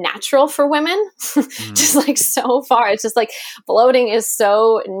natural for women. Just like so far. It's just like bloating is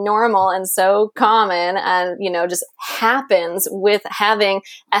so normal and so common and, just happens with having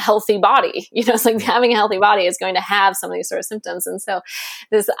a healthy body. It's like having a healthy body is going to have some of these sort of symptoms. And so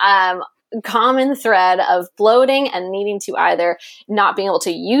this, common thread of bloating and needing to either not being able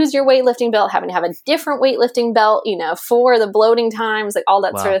to use your weightlifting belt, having to have a different weightlifting belt, for the bloating times, like all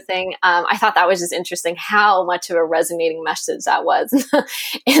that sort of thing. I thought that was just interesting how much of a resonating message that was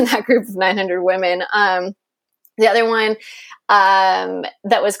in that group of 900 women. The other one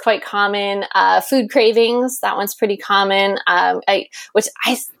that was quite common, food cravings. That one's pretty common, which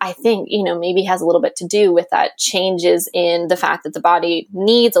I think, maybe has a little bit to do with that changes in the fact that the body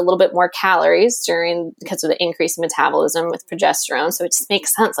needs a little bit more calories because of the increase in metabolism with progesterone. So it just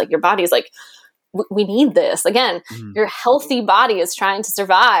makes sense. Like your body's like, we need this. Again, your healthy body is trying to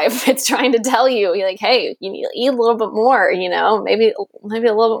survive. It's trying to tell you, you're like, hey, you need to eat a little bit more, maybe a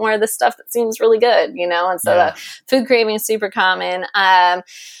little bit more of this stuff that seems really good, and so the food craving is super common. And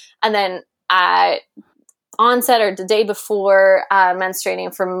then onset or the day before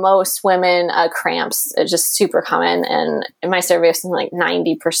menstruating for most women, cramps are just super common. And in my survey, I've seen like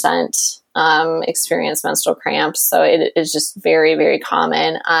 90% experience menstrual cramps. So it is just very, very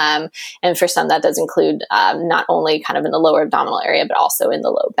common. And for some, that does include not only kind of in the lower abdominal area, but also in the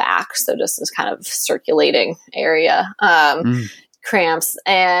low back. So just this kind of circulating area cramps.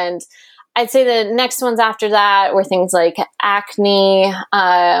 And I'd say the next ones after that were things like acne,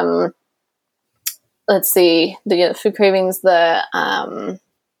 let's see, the food cravings, the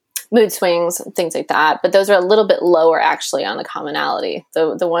mood swings, things like that. But those are a little bit lower actually on the commonality.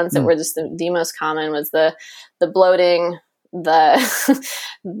 The ones that were just the most common was the bloating, the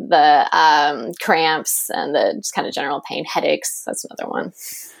cramps, and the just kind of general pain, headaches. That's another one.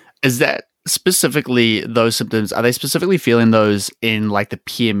 Is that specifically those symptoms? Are they specifically feeling those in like the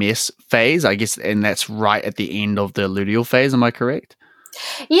PMS phase, I guess, and that's right at the end of the luteal phase? Am I correct?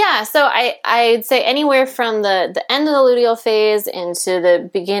 Yeah, so I'd say anywhere from the end of the luteal phase into the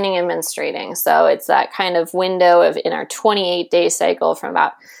beginning of menstruating. So it's that kind of window of in our 28-day cycle from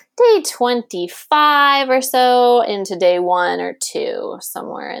about day 25 or so into day 1 or 2,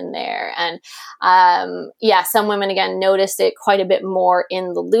 somewhere in there. And some women, again, notice it quite a bit more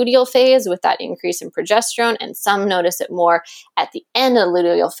in the luteal phase with that increase in progesterone, and some notice it more at the end of the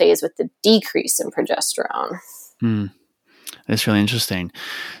luteal phase with the decrease in progesterone. That's really interesting.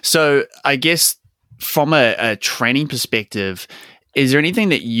 So I guess from a training perspective, Is there anything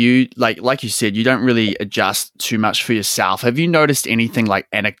that you like you said, you don't really adjust too much for yourself? Have you noticed anything like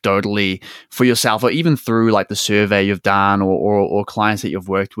anecdotally for yourself, or even through like the survey you've done or clients that you've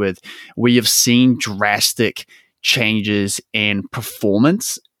worked with, where you've seen drastic changes in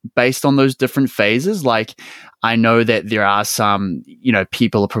performance based on those different phases? Like, I know that there are some,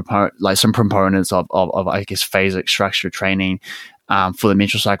 people some proponents of I guess phasic structured training for the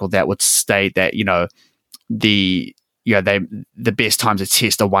menstrual cycle that would state that, the best time to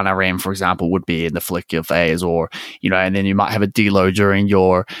test a 1RM, for example, would be in the follicular phase, or, and then you might have a deload during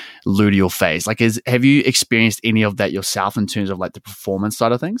your luteal phase. Like, have you experienced any of that yourself in terms of like the performance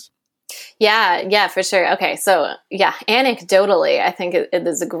side of things? Yeah, for sure. Okay. So anecdotally, I think it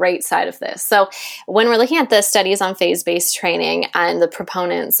is a great side of this. So when we're looking at the studies on phase-based training and the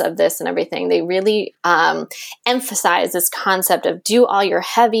proponents of this and everything, they really emphasize this concept of do all your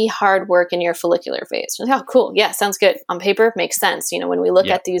heavy, hard work in your follicular phase. Oh, cool. Yeah, sounds good. On paper, makes sense. When we look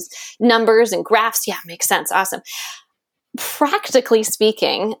at these numbers and graphs, makes sense. Awesome. Practically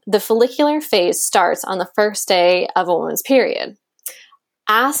speaking, the follicular phase starts on the first day of a woman's period.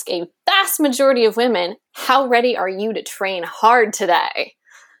 Ask a vast majority of women, how ready are you to train hard today?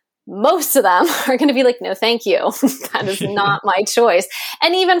 Most of them are going to be like, no, thank you. That is not my choice.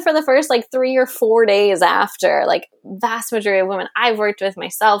 And even for the first 3 or 4 days after, vast majority of women I've worked with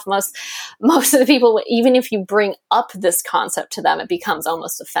myself, most of the people, even if you bring up this concept to them, it becomes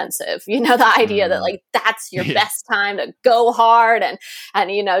almost offensive. The idea that that's your best time to go hard and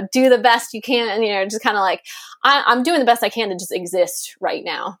do the best you can. And, just kind of I'm doing the best I can to just exist right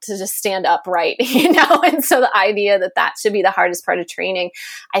now, to just stand upright, And so the idea that should be the hardest part of training,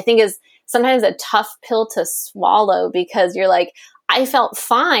 I think is sometimes a tough pill to swallow, because you're like, I felt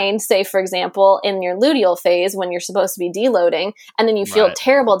fine, say, for example, in your luteal phase when you're supposed to be deloading, and then you feel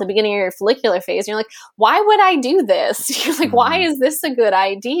terrible at the beginning of your follicular phase. And you're like, why would I do this? You're like, why is this a good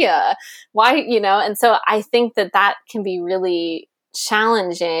idea? Why, And so I think that can be really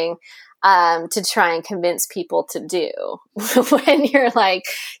challenging to try and convince people to do when you're like,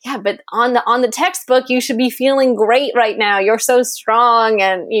 but on the textbook, you should be feeling great right now. You're so strong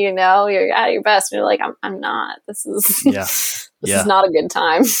and, you're at your best. And you're like, I'm not, this is, this is not a good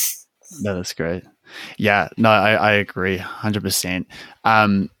time. No, that's great. Yeah, no, I agree 100%.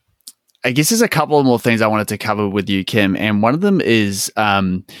 I guess there's a couple more things I wanted to cover with you, Kim. And one of them is,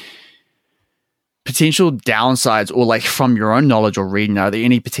 potential downsides, or from your own knowledge or reading, are there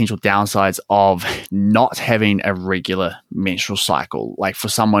any potential downsides of not having a regular menstrual cycle? Like for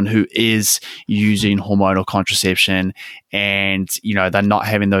someone who is using hormonal contraception and, they're not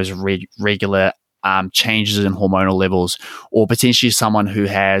having those regular changes in hormonal levels, or potentially someone who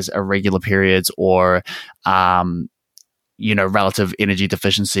has irregular periods or, relative energy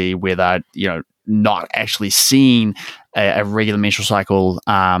deficiency where they're, not actually seeing a regular menstrual cycle,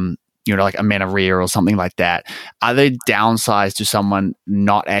 like amenorrhea or something like that. Are there downsides to someone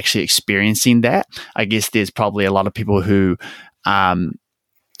not actually experiencing that? I guess there's probably a lot of people who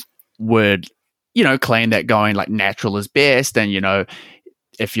would, claim that going natural is best. And,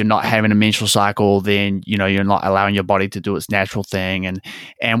 if you're not having a menstrual cycle, then, you're not allowing your body to do its natural thing,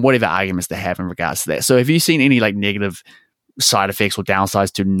 and whatever arguments they have in regards to that. So have you seen any negative side effects or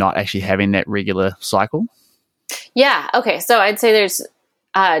downsides to not actually having that regular cycle? Yeah. Okay. So I'd say there's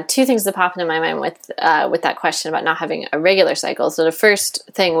two things that pop into my mind with that question about not having a regular cycle. So the first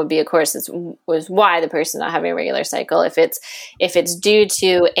thing would be, of course, was why the person not having a regular cycle. If it's due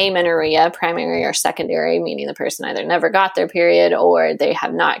to amenorrhea, primary or secondary, meaning the person either never got their period or they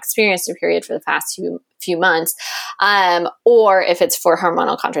have not experienced a period for the past few months, or if it's for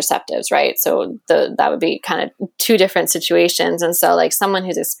hormonal contraceptives, right? So that would be kind of two different situations. And so someone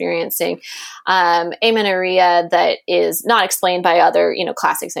who's experiencing amenorrhea that is not explained by other,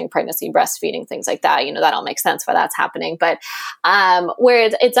 classic thing, pregnancy, breastfeeding, things like that, that all makes sense why that's happening. But where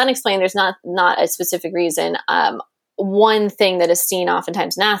it's unexplained, there's not a specific reason. One thing that is seen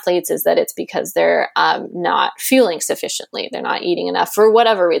oftentimes in athletes is that it's because they're not fueling sufficiently. They're not eating enough for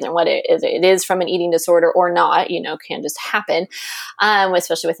whatever reason, what it is from an eating disorder or not, can just happen,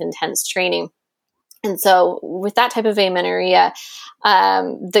 especially with intense training. And so with that type of amenorrhea,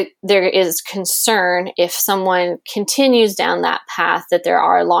 there is concern if someone continues down that path that there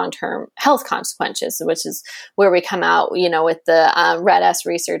are long-term health consequences, which is where we come out, with the RED-S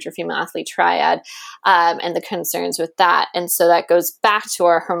research or female athlete triad, and the concerns with that. And so that goes back to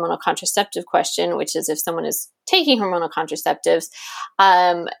our hormonal contraceptive question, which is if someone is taking hormonal contraceptives,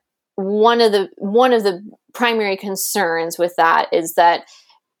 one of the primary concerns with that is that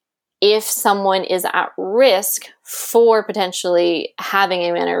if someone is at risk for potentially having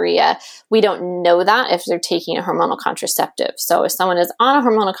amenorrhea, we don't know that if they're taking a hormonal contraceptive. So if someone is on a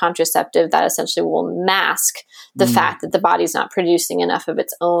hormonal contraceptive, that essentially will mask the fact that the body's not producing enough of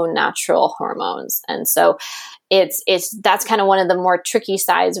its own natural hormones. And so that's kind of one of the more tricky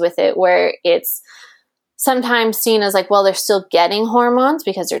sides with it, where it's sometimes seen as like, well, they're still getting hormones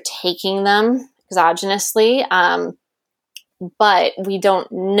because they're taking them exogenously. But we don't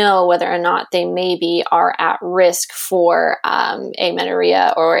know whether or not they maybe are at risk for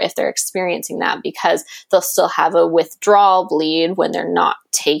amenorrhea, or if they're experiencing that because they'll still have a withdrawal bleed when they're not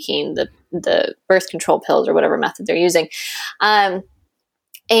taking the birth control pills or whatever method they're using. And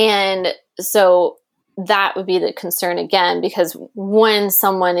so that would be the concern again, because when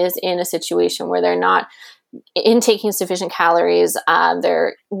someone is in a situation where they're not intaking sufficient calories,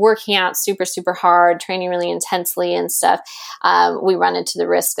 they're working out super, super hard, training really intensely and stuff, we run into the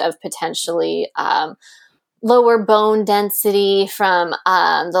risk of potentially lower bone density from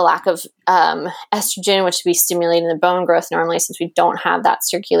the lack of estrogen, which would be stimulating the bone growth normally. Since we don't have that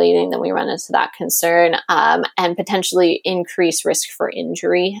circulating, then we run into that concern, and potentially increased risk for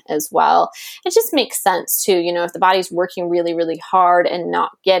injury as well. It just makes sense too, if the body's working really, really hard and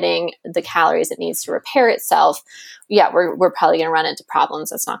not getting the calories it needs to repair itself, we're probably going to run into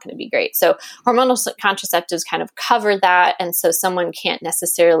problems. That's not going to be great. So hormonal contraceptives kind of cover that. And so someone can't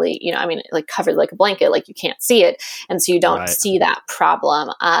necessarily, like covered like a blanket, like you can't see it. And so you don't see that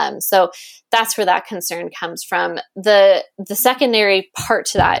problem. So that's where that concern comes from. The secondary part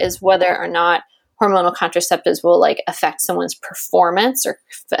to that is whether or not hormonal contraceptives will like affect someone's performance or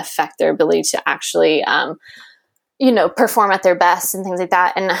affect their ability to actually, perform at their best and things like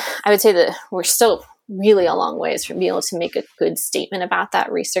that. And I would say that we're still really a long ways from being able to make a good statement about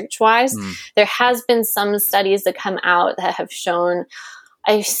that research-wise. There has been some studies that come out that have shown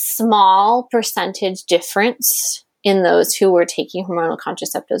a small percentage difference in those who were taking hormonal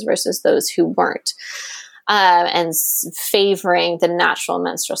contraceptives versus those who weren't, and favoring the natural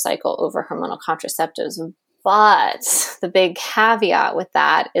menstrual cycle over hormonal contraceptives. But the big caveat with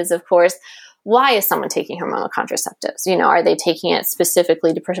that is, of course, why is someone taking hormonal contraceptives? Are they taking it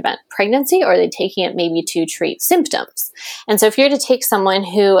specifically to prevent pregnancy, or are they taking it maybe to treat symptoms? And so if you're to take someone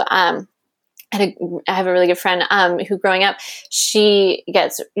who, I have a really good friend who growing up, she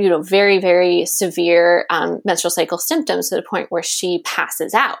gets, very, very severe menstrual cycle symptoms to the point where she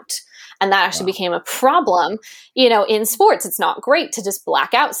passes out. And that actually became a problem, in sports. It's not great to just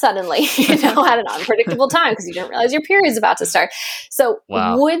black out suddenly, at an unpredictable time because you didn't realize your period's about to start. So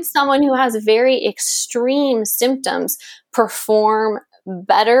would someone who has very extreme symptoms perform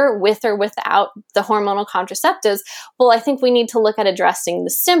better with or without the hormonal contraceptives? Well, I think we need to look at addressing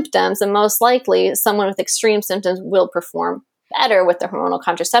the symptoms, and most likely someone with extreme symptoms will perform better with the hormonal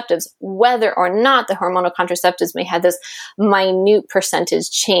contraceptives, whether or not the hormonal contraceptives may have this minute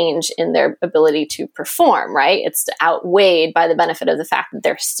percentage change in their ability to perform, right? It's outweighed by the benefit of the fact that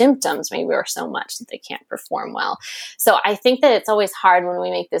their symptoms maybe are so much that they can't perform well. So I think that it's always hard when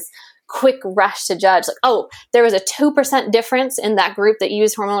we make this quick rush to judge, like, oh, there was a 2% difference in that group that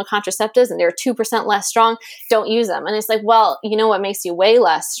used hormonal contraceptives and they're 2% less strong, don't use them. And it's like, well, what makes you way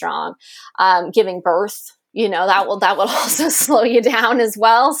less strong? Giving birth. That will also slow you down as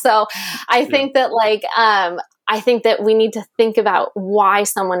well. So I think that I think that we need to think about why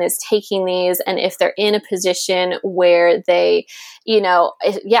someone is taking these, and if they're in a position where they,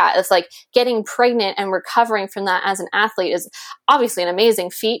 it's like getting pregnant and recovering from that as an athlete is obviously an amazing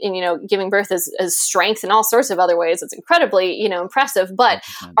feat. And, giving birth is strength in all sorts of other ways. It's incredibly, impressive, but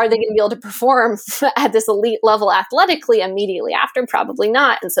are they going to be able to perform at this elite level athletically immediately after? Probably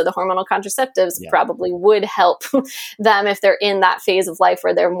not. And so the hormonal contraceptives probably would help them if they're in that phase of life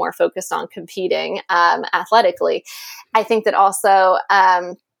where they're more focused on competing athletically. I think that also,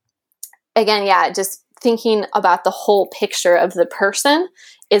 just thinking about the whole picture of the person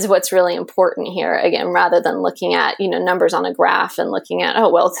is what's really important here. Again, rather than looking at, numbers on a graph and looking at,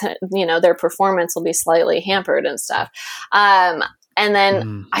 their performance will be slightly hampered and stuff. And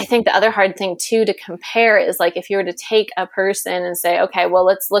then I think the other hard thing too to compare is like if you were to take a person and say, okay, well,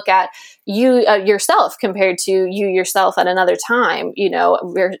 let's look at you yourself compared to you yourself at another time,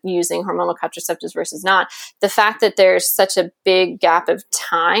 we're using hormonal contraceptives versus not. The fact that there's such a big gap of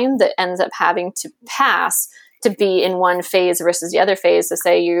time that ends up having to pass to be in one phase versus the other phase, to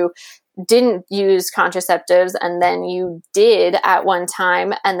say you didn't use contraceptives and then you did at one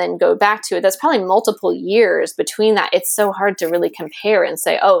time and then go back to it. That's probably multiple years between that. It's so hard to really compare and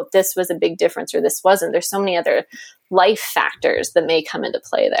say, oh, this was a big difference or this wasn't. There's so many other life factors that may come into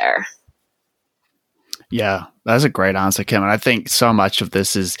play there. Yeah, that's a great answer, Kim. And I think so much of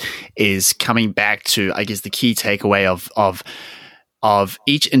this is coming back to, I guess, the key takeaway of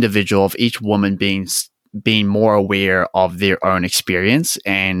each individual, of each woman being more aware of their own experience,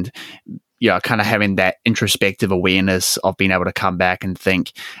 and kind of having that introspective awareness of being able to come back and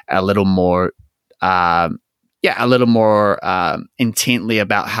think a little more intently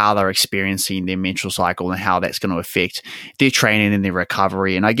about how they're experiencing their menstrual cycle and how that's going to affect their training and their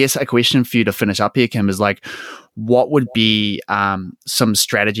recovery. And I guess a question for you to finish up here, Kim, is like, what would be some best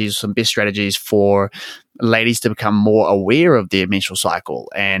strategies for ladies to become more aware of their menstrual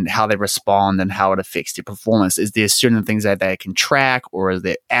cycle and how they respond and how it affects their performance? Is there certain things that they can track, or is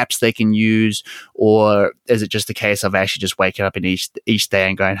there apps they can use, or is it just a case of actually just waking up in each day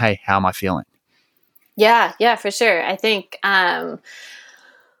and going, hey, how am I feeling? Yeah, for sure. I think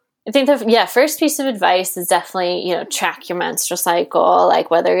the first piece of advice is definitely, track your menstrual cycle,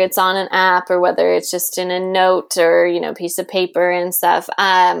 like whether it's on an app or whether it's just in a note or, piece of paper and stuff.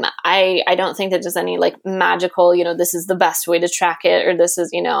 I don't think that there's any like magical, this is the best way to track it, or this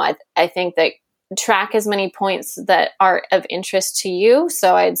is, I think that track as many points that are of interest to you.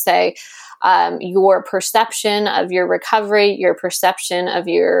 So I'd say, your perception of your recovery, your perception of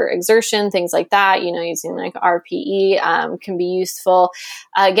your exertion, things like that, using like RPE, can be useful.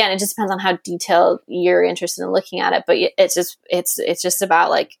 Again, it just depends on how detailed you're interested in looking at it, but it's just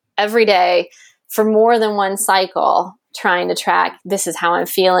about like every day for more than one cycle, trying to track, this is how I'm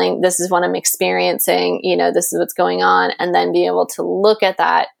feeling, this is what I'm experiencing, this is what's going on, and then be able to look at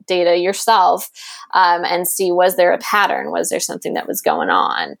that data yourself and see, was there a pattern? Was there something that was going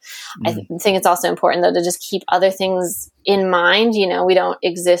on? I think it's also important, though, to just keep other things in mind. We don't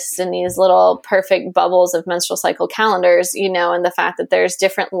exist in these little perfect bubbles of menstrual cycle calendars, and the fact that there's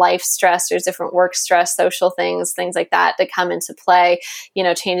different life stress, there's different work stress, social things like that come into play,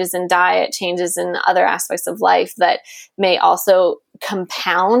 changes in diet, changes in other aspects of life that may also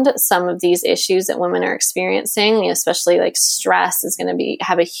compound some of these issues that women are experiencing, especially like stress is going to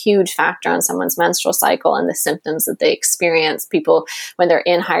have a huge factor on someone's menstrual cycle and the symptoms that they experience. People, when they're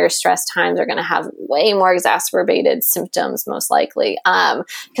in higher stress times, are going to have way more exacerbated symptoms, most likely,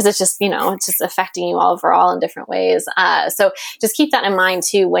 because it's just affecting you overall in different ways. So just keep that in mind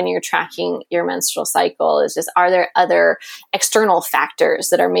too when you're tracking your menstrual cycle. Is just, are there other external factors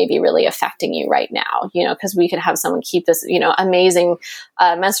that are maybe really affecting you right now? Because we could have someone keep this amazing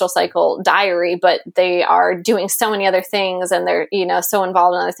menstrual cycle diary, but they are doing so many other things, and they're so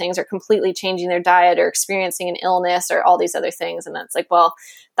involved in other things, or completely changing their diet, or experiencing an illness, or all these other things. And that's like, well,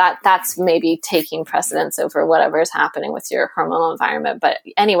 that's maybe taking precedence over whatever is happening with your hormonal environment. But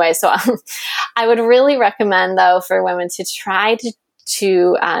anyway, so I would really recommend, though, for women to try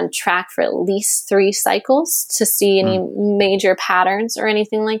to track for at least 3 cycles to see any major patterns or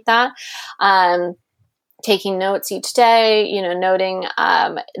anything like that. Taking notes each day, noting,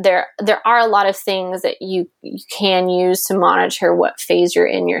 there are a lot of things that you can use to monitor what phase you're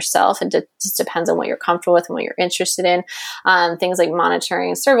in yourself. It just depends on what you're comfortable with and what you're interested in. Things like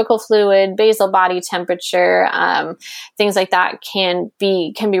monitoring cervical fluid, basal body temperature, things like that can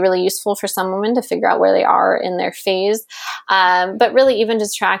be really useful for some women to figure out where they are in their phase. But really even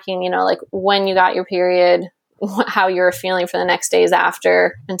just tracking, like when you got your period, how you're feeling for the next days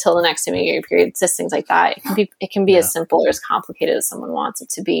after until the next time you get your period, just things like that. It can be as simple or as complicated as someone wants it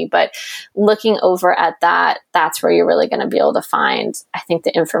to be. But looking over at that's where you're really going to be able to find, I think,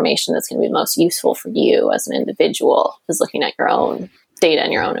 the information that's going to be most useful for you as an individual, is looking at your own data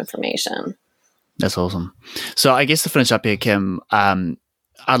and your own information. That's awesome. So I guess to finish up here, Kim,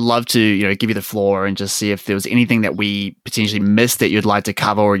 I'd love to, give you the floor and just see if there was anything that we potentially missed that you'd like to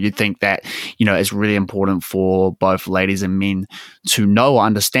cover, or you think that, is really important for both ladies and men to know or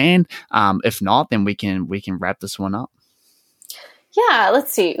understand. If not, then we can wrap this one up. Yeah,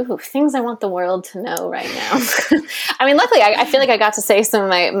 let's see. Things I want the world to know right now. I mean, luckily, I feel like I got to say some of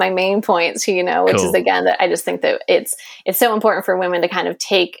my main points, which cool. is, again, that I just think that it's so important for women to kind of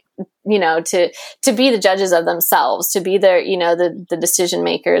take, to be the judges of themselves, to be the decision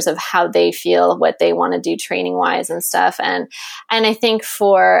makers of how they feel, what they want to do training wise and stuff. And I think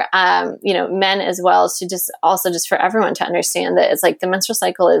for, men as well, to just for everyone to understand that it's like the menstrual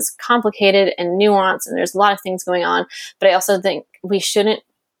cycle is complicated and nuanced, and there's a lot of things going on, but I also think we shouldn't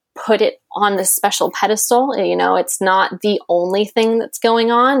put it on this special pedestal. You know, it's not the only thing that's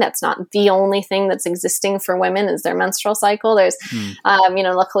going on. That's not the only thing that's existing for women is their menstrual cycle. There's, you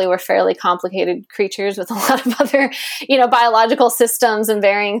know, luckily we're fairly complicated creatures with a lot of other, you know, biological systems and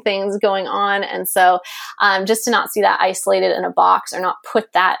varying things going on. And so just to not see that isolated in a box or not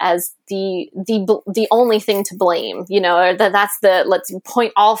put that as the only thing to blame, you know, or that's the, let's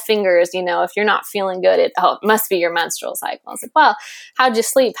point all fingers, you know, if you're not feeling good, it must be your menstrual cycle. I was like, well, how'd you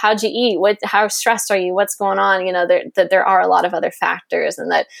sleep? How'd you eat? How stressed are you? What's going on? You know, there are a lot of other factors, and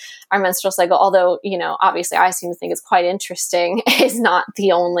that our menstrual cycle, although, you know, obviously I seem to think is quite interesting, is not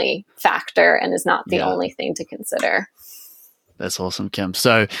the only factor and is not the only thing to consider. That's awesome, Kim.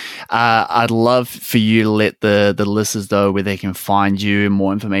 So I'd love for you to let the listeners know where they can find you,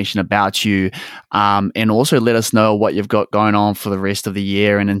 more information about you, and also let us know what you've got going on for the rest of the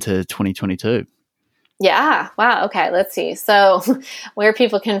year and into 2022. Yeah. Wow. Okay. Let's see. So where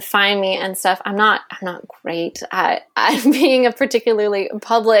people can find me and stuff, I'm not great at being a particularly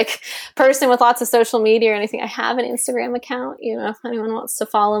public person with lots of social media or anything. I have an Instagram account, you know, if anyone wants to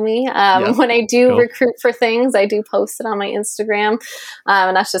follow me. When I do recruit for things, I do post it on my Instagram.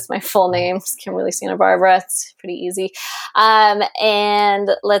 And that's just my full name. It's Kimberly Santa Barbara. It's pretty easy. And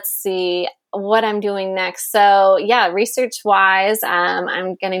let's see what I'm doing next. So yeah, research wise,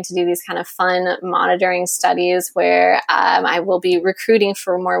 I'm getting to do these kind of fun monitoring studies where I will be recruiting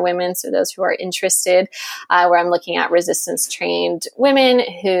for more women. So those who are interested, where I'm looking at resistance trained women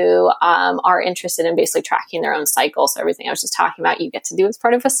who are interested in basically tracking their own cycle. So everything I was just talking about, you get to do as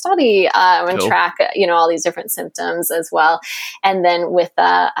part of a study and track, you know, all these different symptoms as well. And then with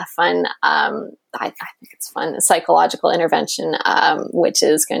a fun, I think it's fun, psychological intervention, which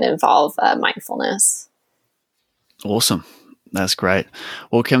is going to involve mindfulness. Awesome. That's great.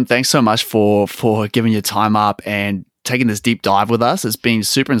 Well, Kim, thanks so much for giving your time up and taking this deep dive with us. It's been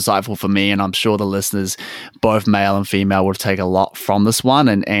super insightful for me, and I'm sure the listeners, both male and female, will take a lot from this one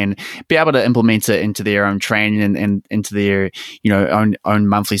and be able to implement it into their own training and into their, you know, own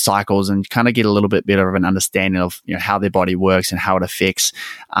monthly cycles, and kind of get a little bit better of an understanding of, you know, how their body works and how it affects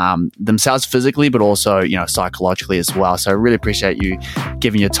themselves physically, but also, you know, psychologically as well. So I really appreciate you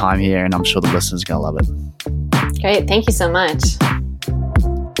giving your time here, and I'm sure the listeners are going to love it. Great. Thank you so much.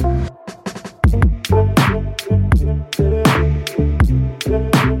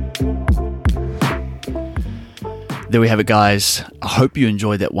 There we have it, guys. I hope you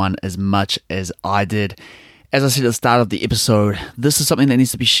enjoyed that one as much as I did. As I said at the start of the episode, this is something that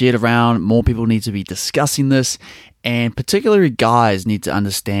needs to be shared around. More people need to be discussing this, and particularly guys need to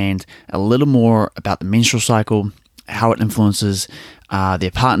understand a little more about the menstrual cycle, how it influences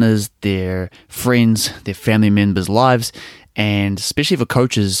their partners, their friends, their family members' lives, and especially for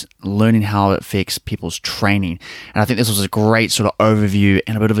coaches, learning how it affects people's training. And I think this was a great sort of overview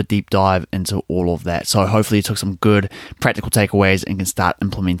and a bit of a deep dive into all of that. So hopefully you took some good practical takeaways and can start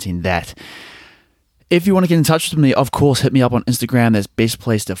implementing that. If you want to get in touch with me, of course, hit me up on Instagram. That's the best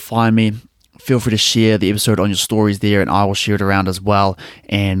place to find me. Feel free to share the episode on your stories there, and I will share it around as well,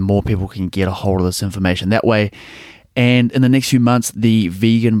 and more people can get a hold of this information that way. And in the next few months, the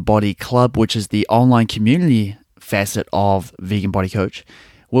Vegan Body Club, which is the online community facet of Vegan Body Coach,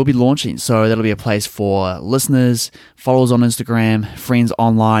 will be launching. So that'll be a place for listeners, followers on Instagram, friends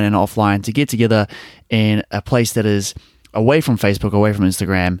online and offline to get together in a place that is away from Facebook, away from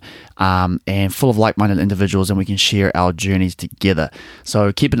Instagram, and full of like-minded individuals, and we can share our journeys together.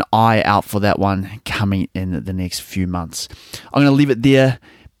 So keep an eye out for that one coming in the next few months. I'm going to leave it there.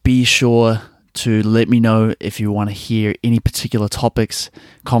 Be sure to let me know if you want to hear any particular topics,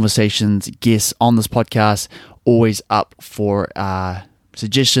 conversations, guests on this podcast. Always up for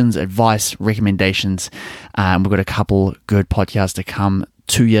suggestions, advice, recommendations. We've got a couple good podcasts to come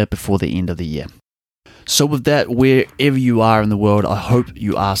to you before the end of the year. So with that, wherever you are in the world, I hope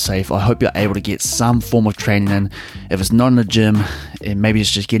you are safe. I hope you're able to get some form of training in. If it's not in the gym, and maybe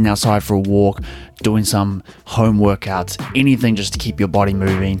it's just getting outside for a walk, doing some home workouts, anything just to keep your body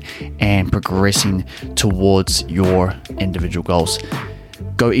moving and progressing towards your individual goals.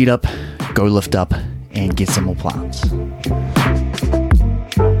 Go eat up, go lift up, and get some more plants.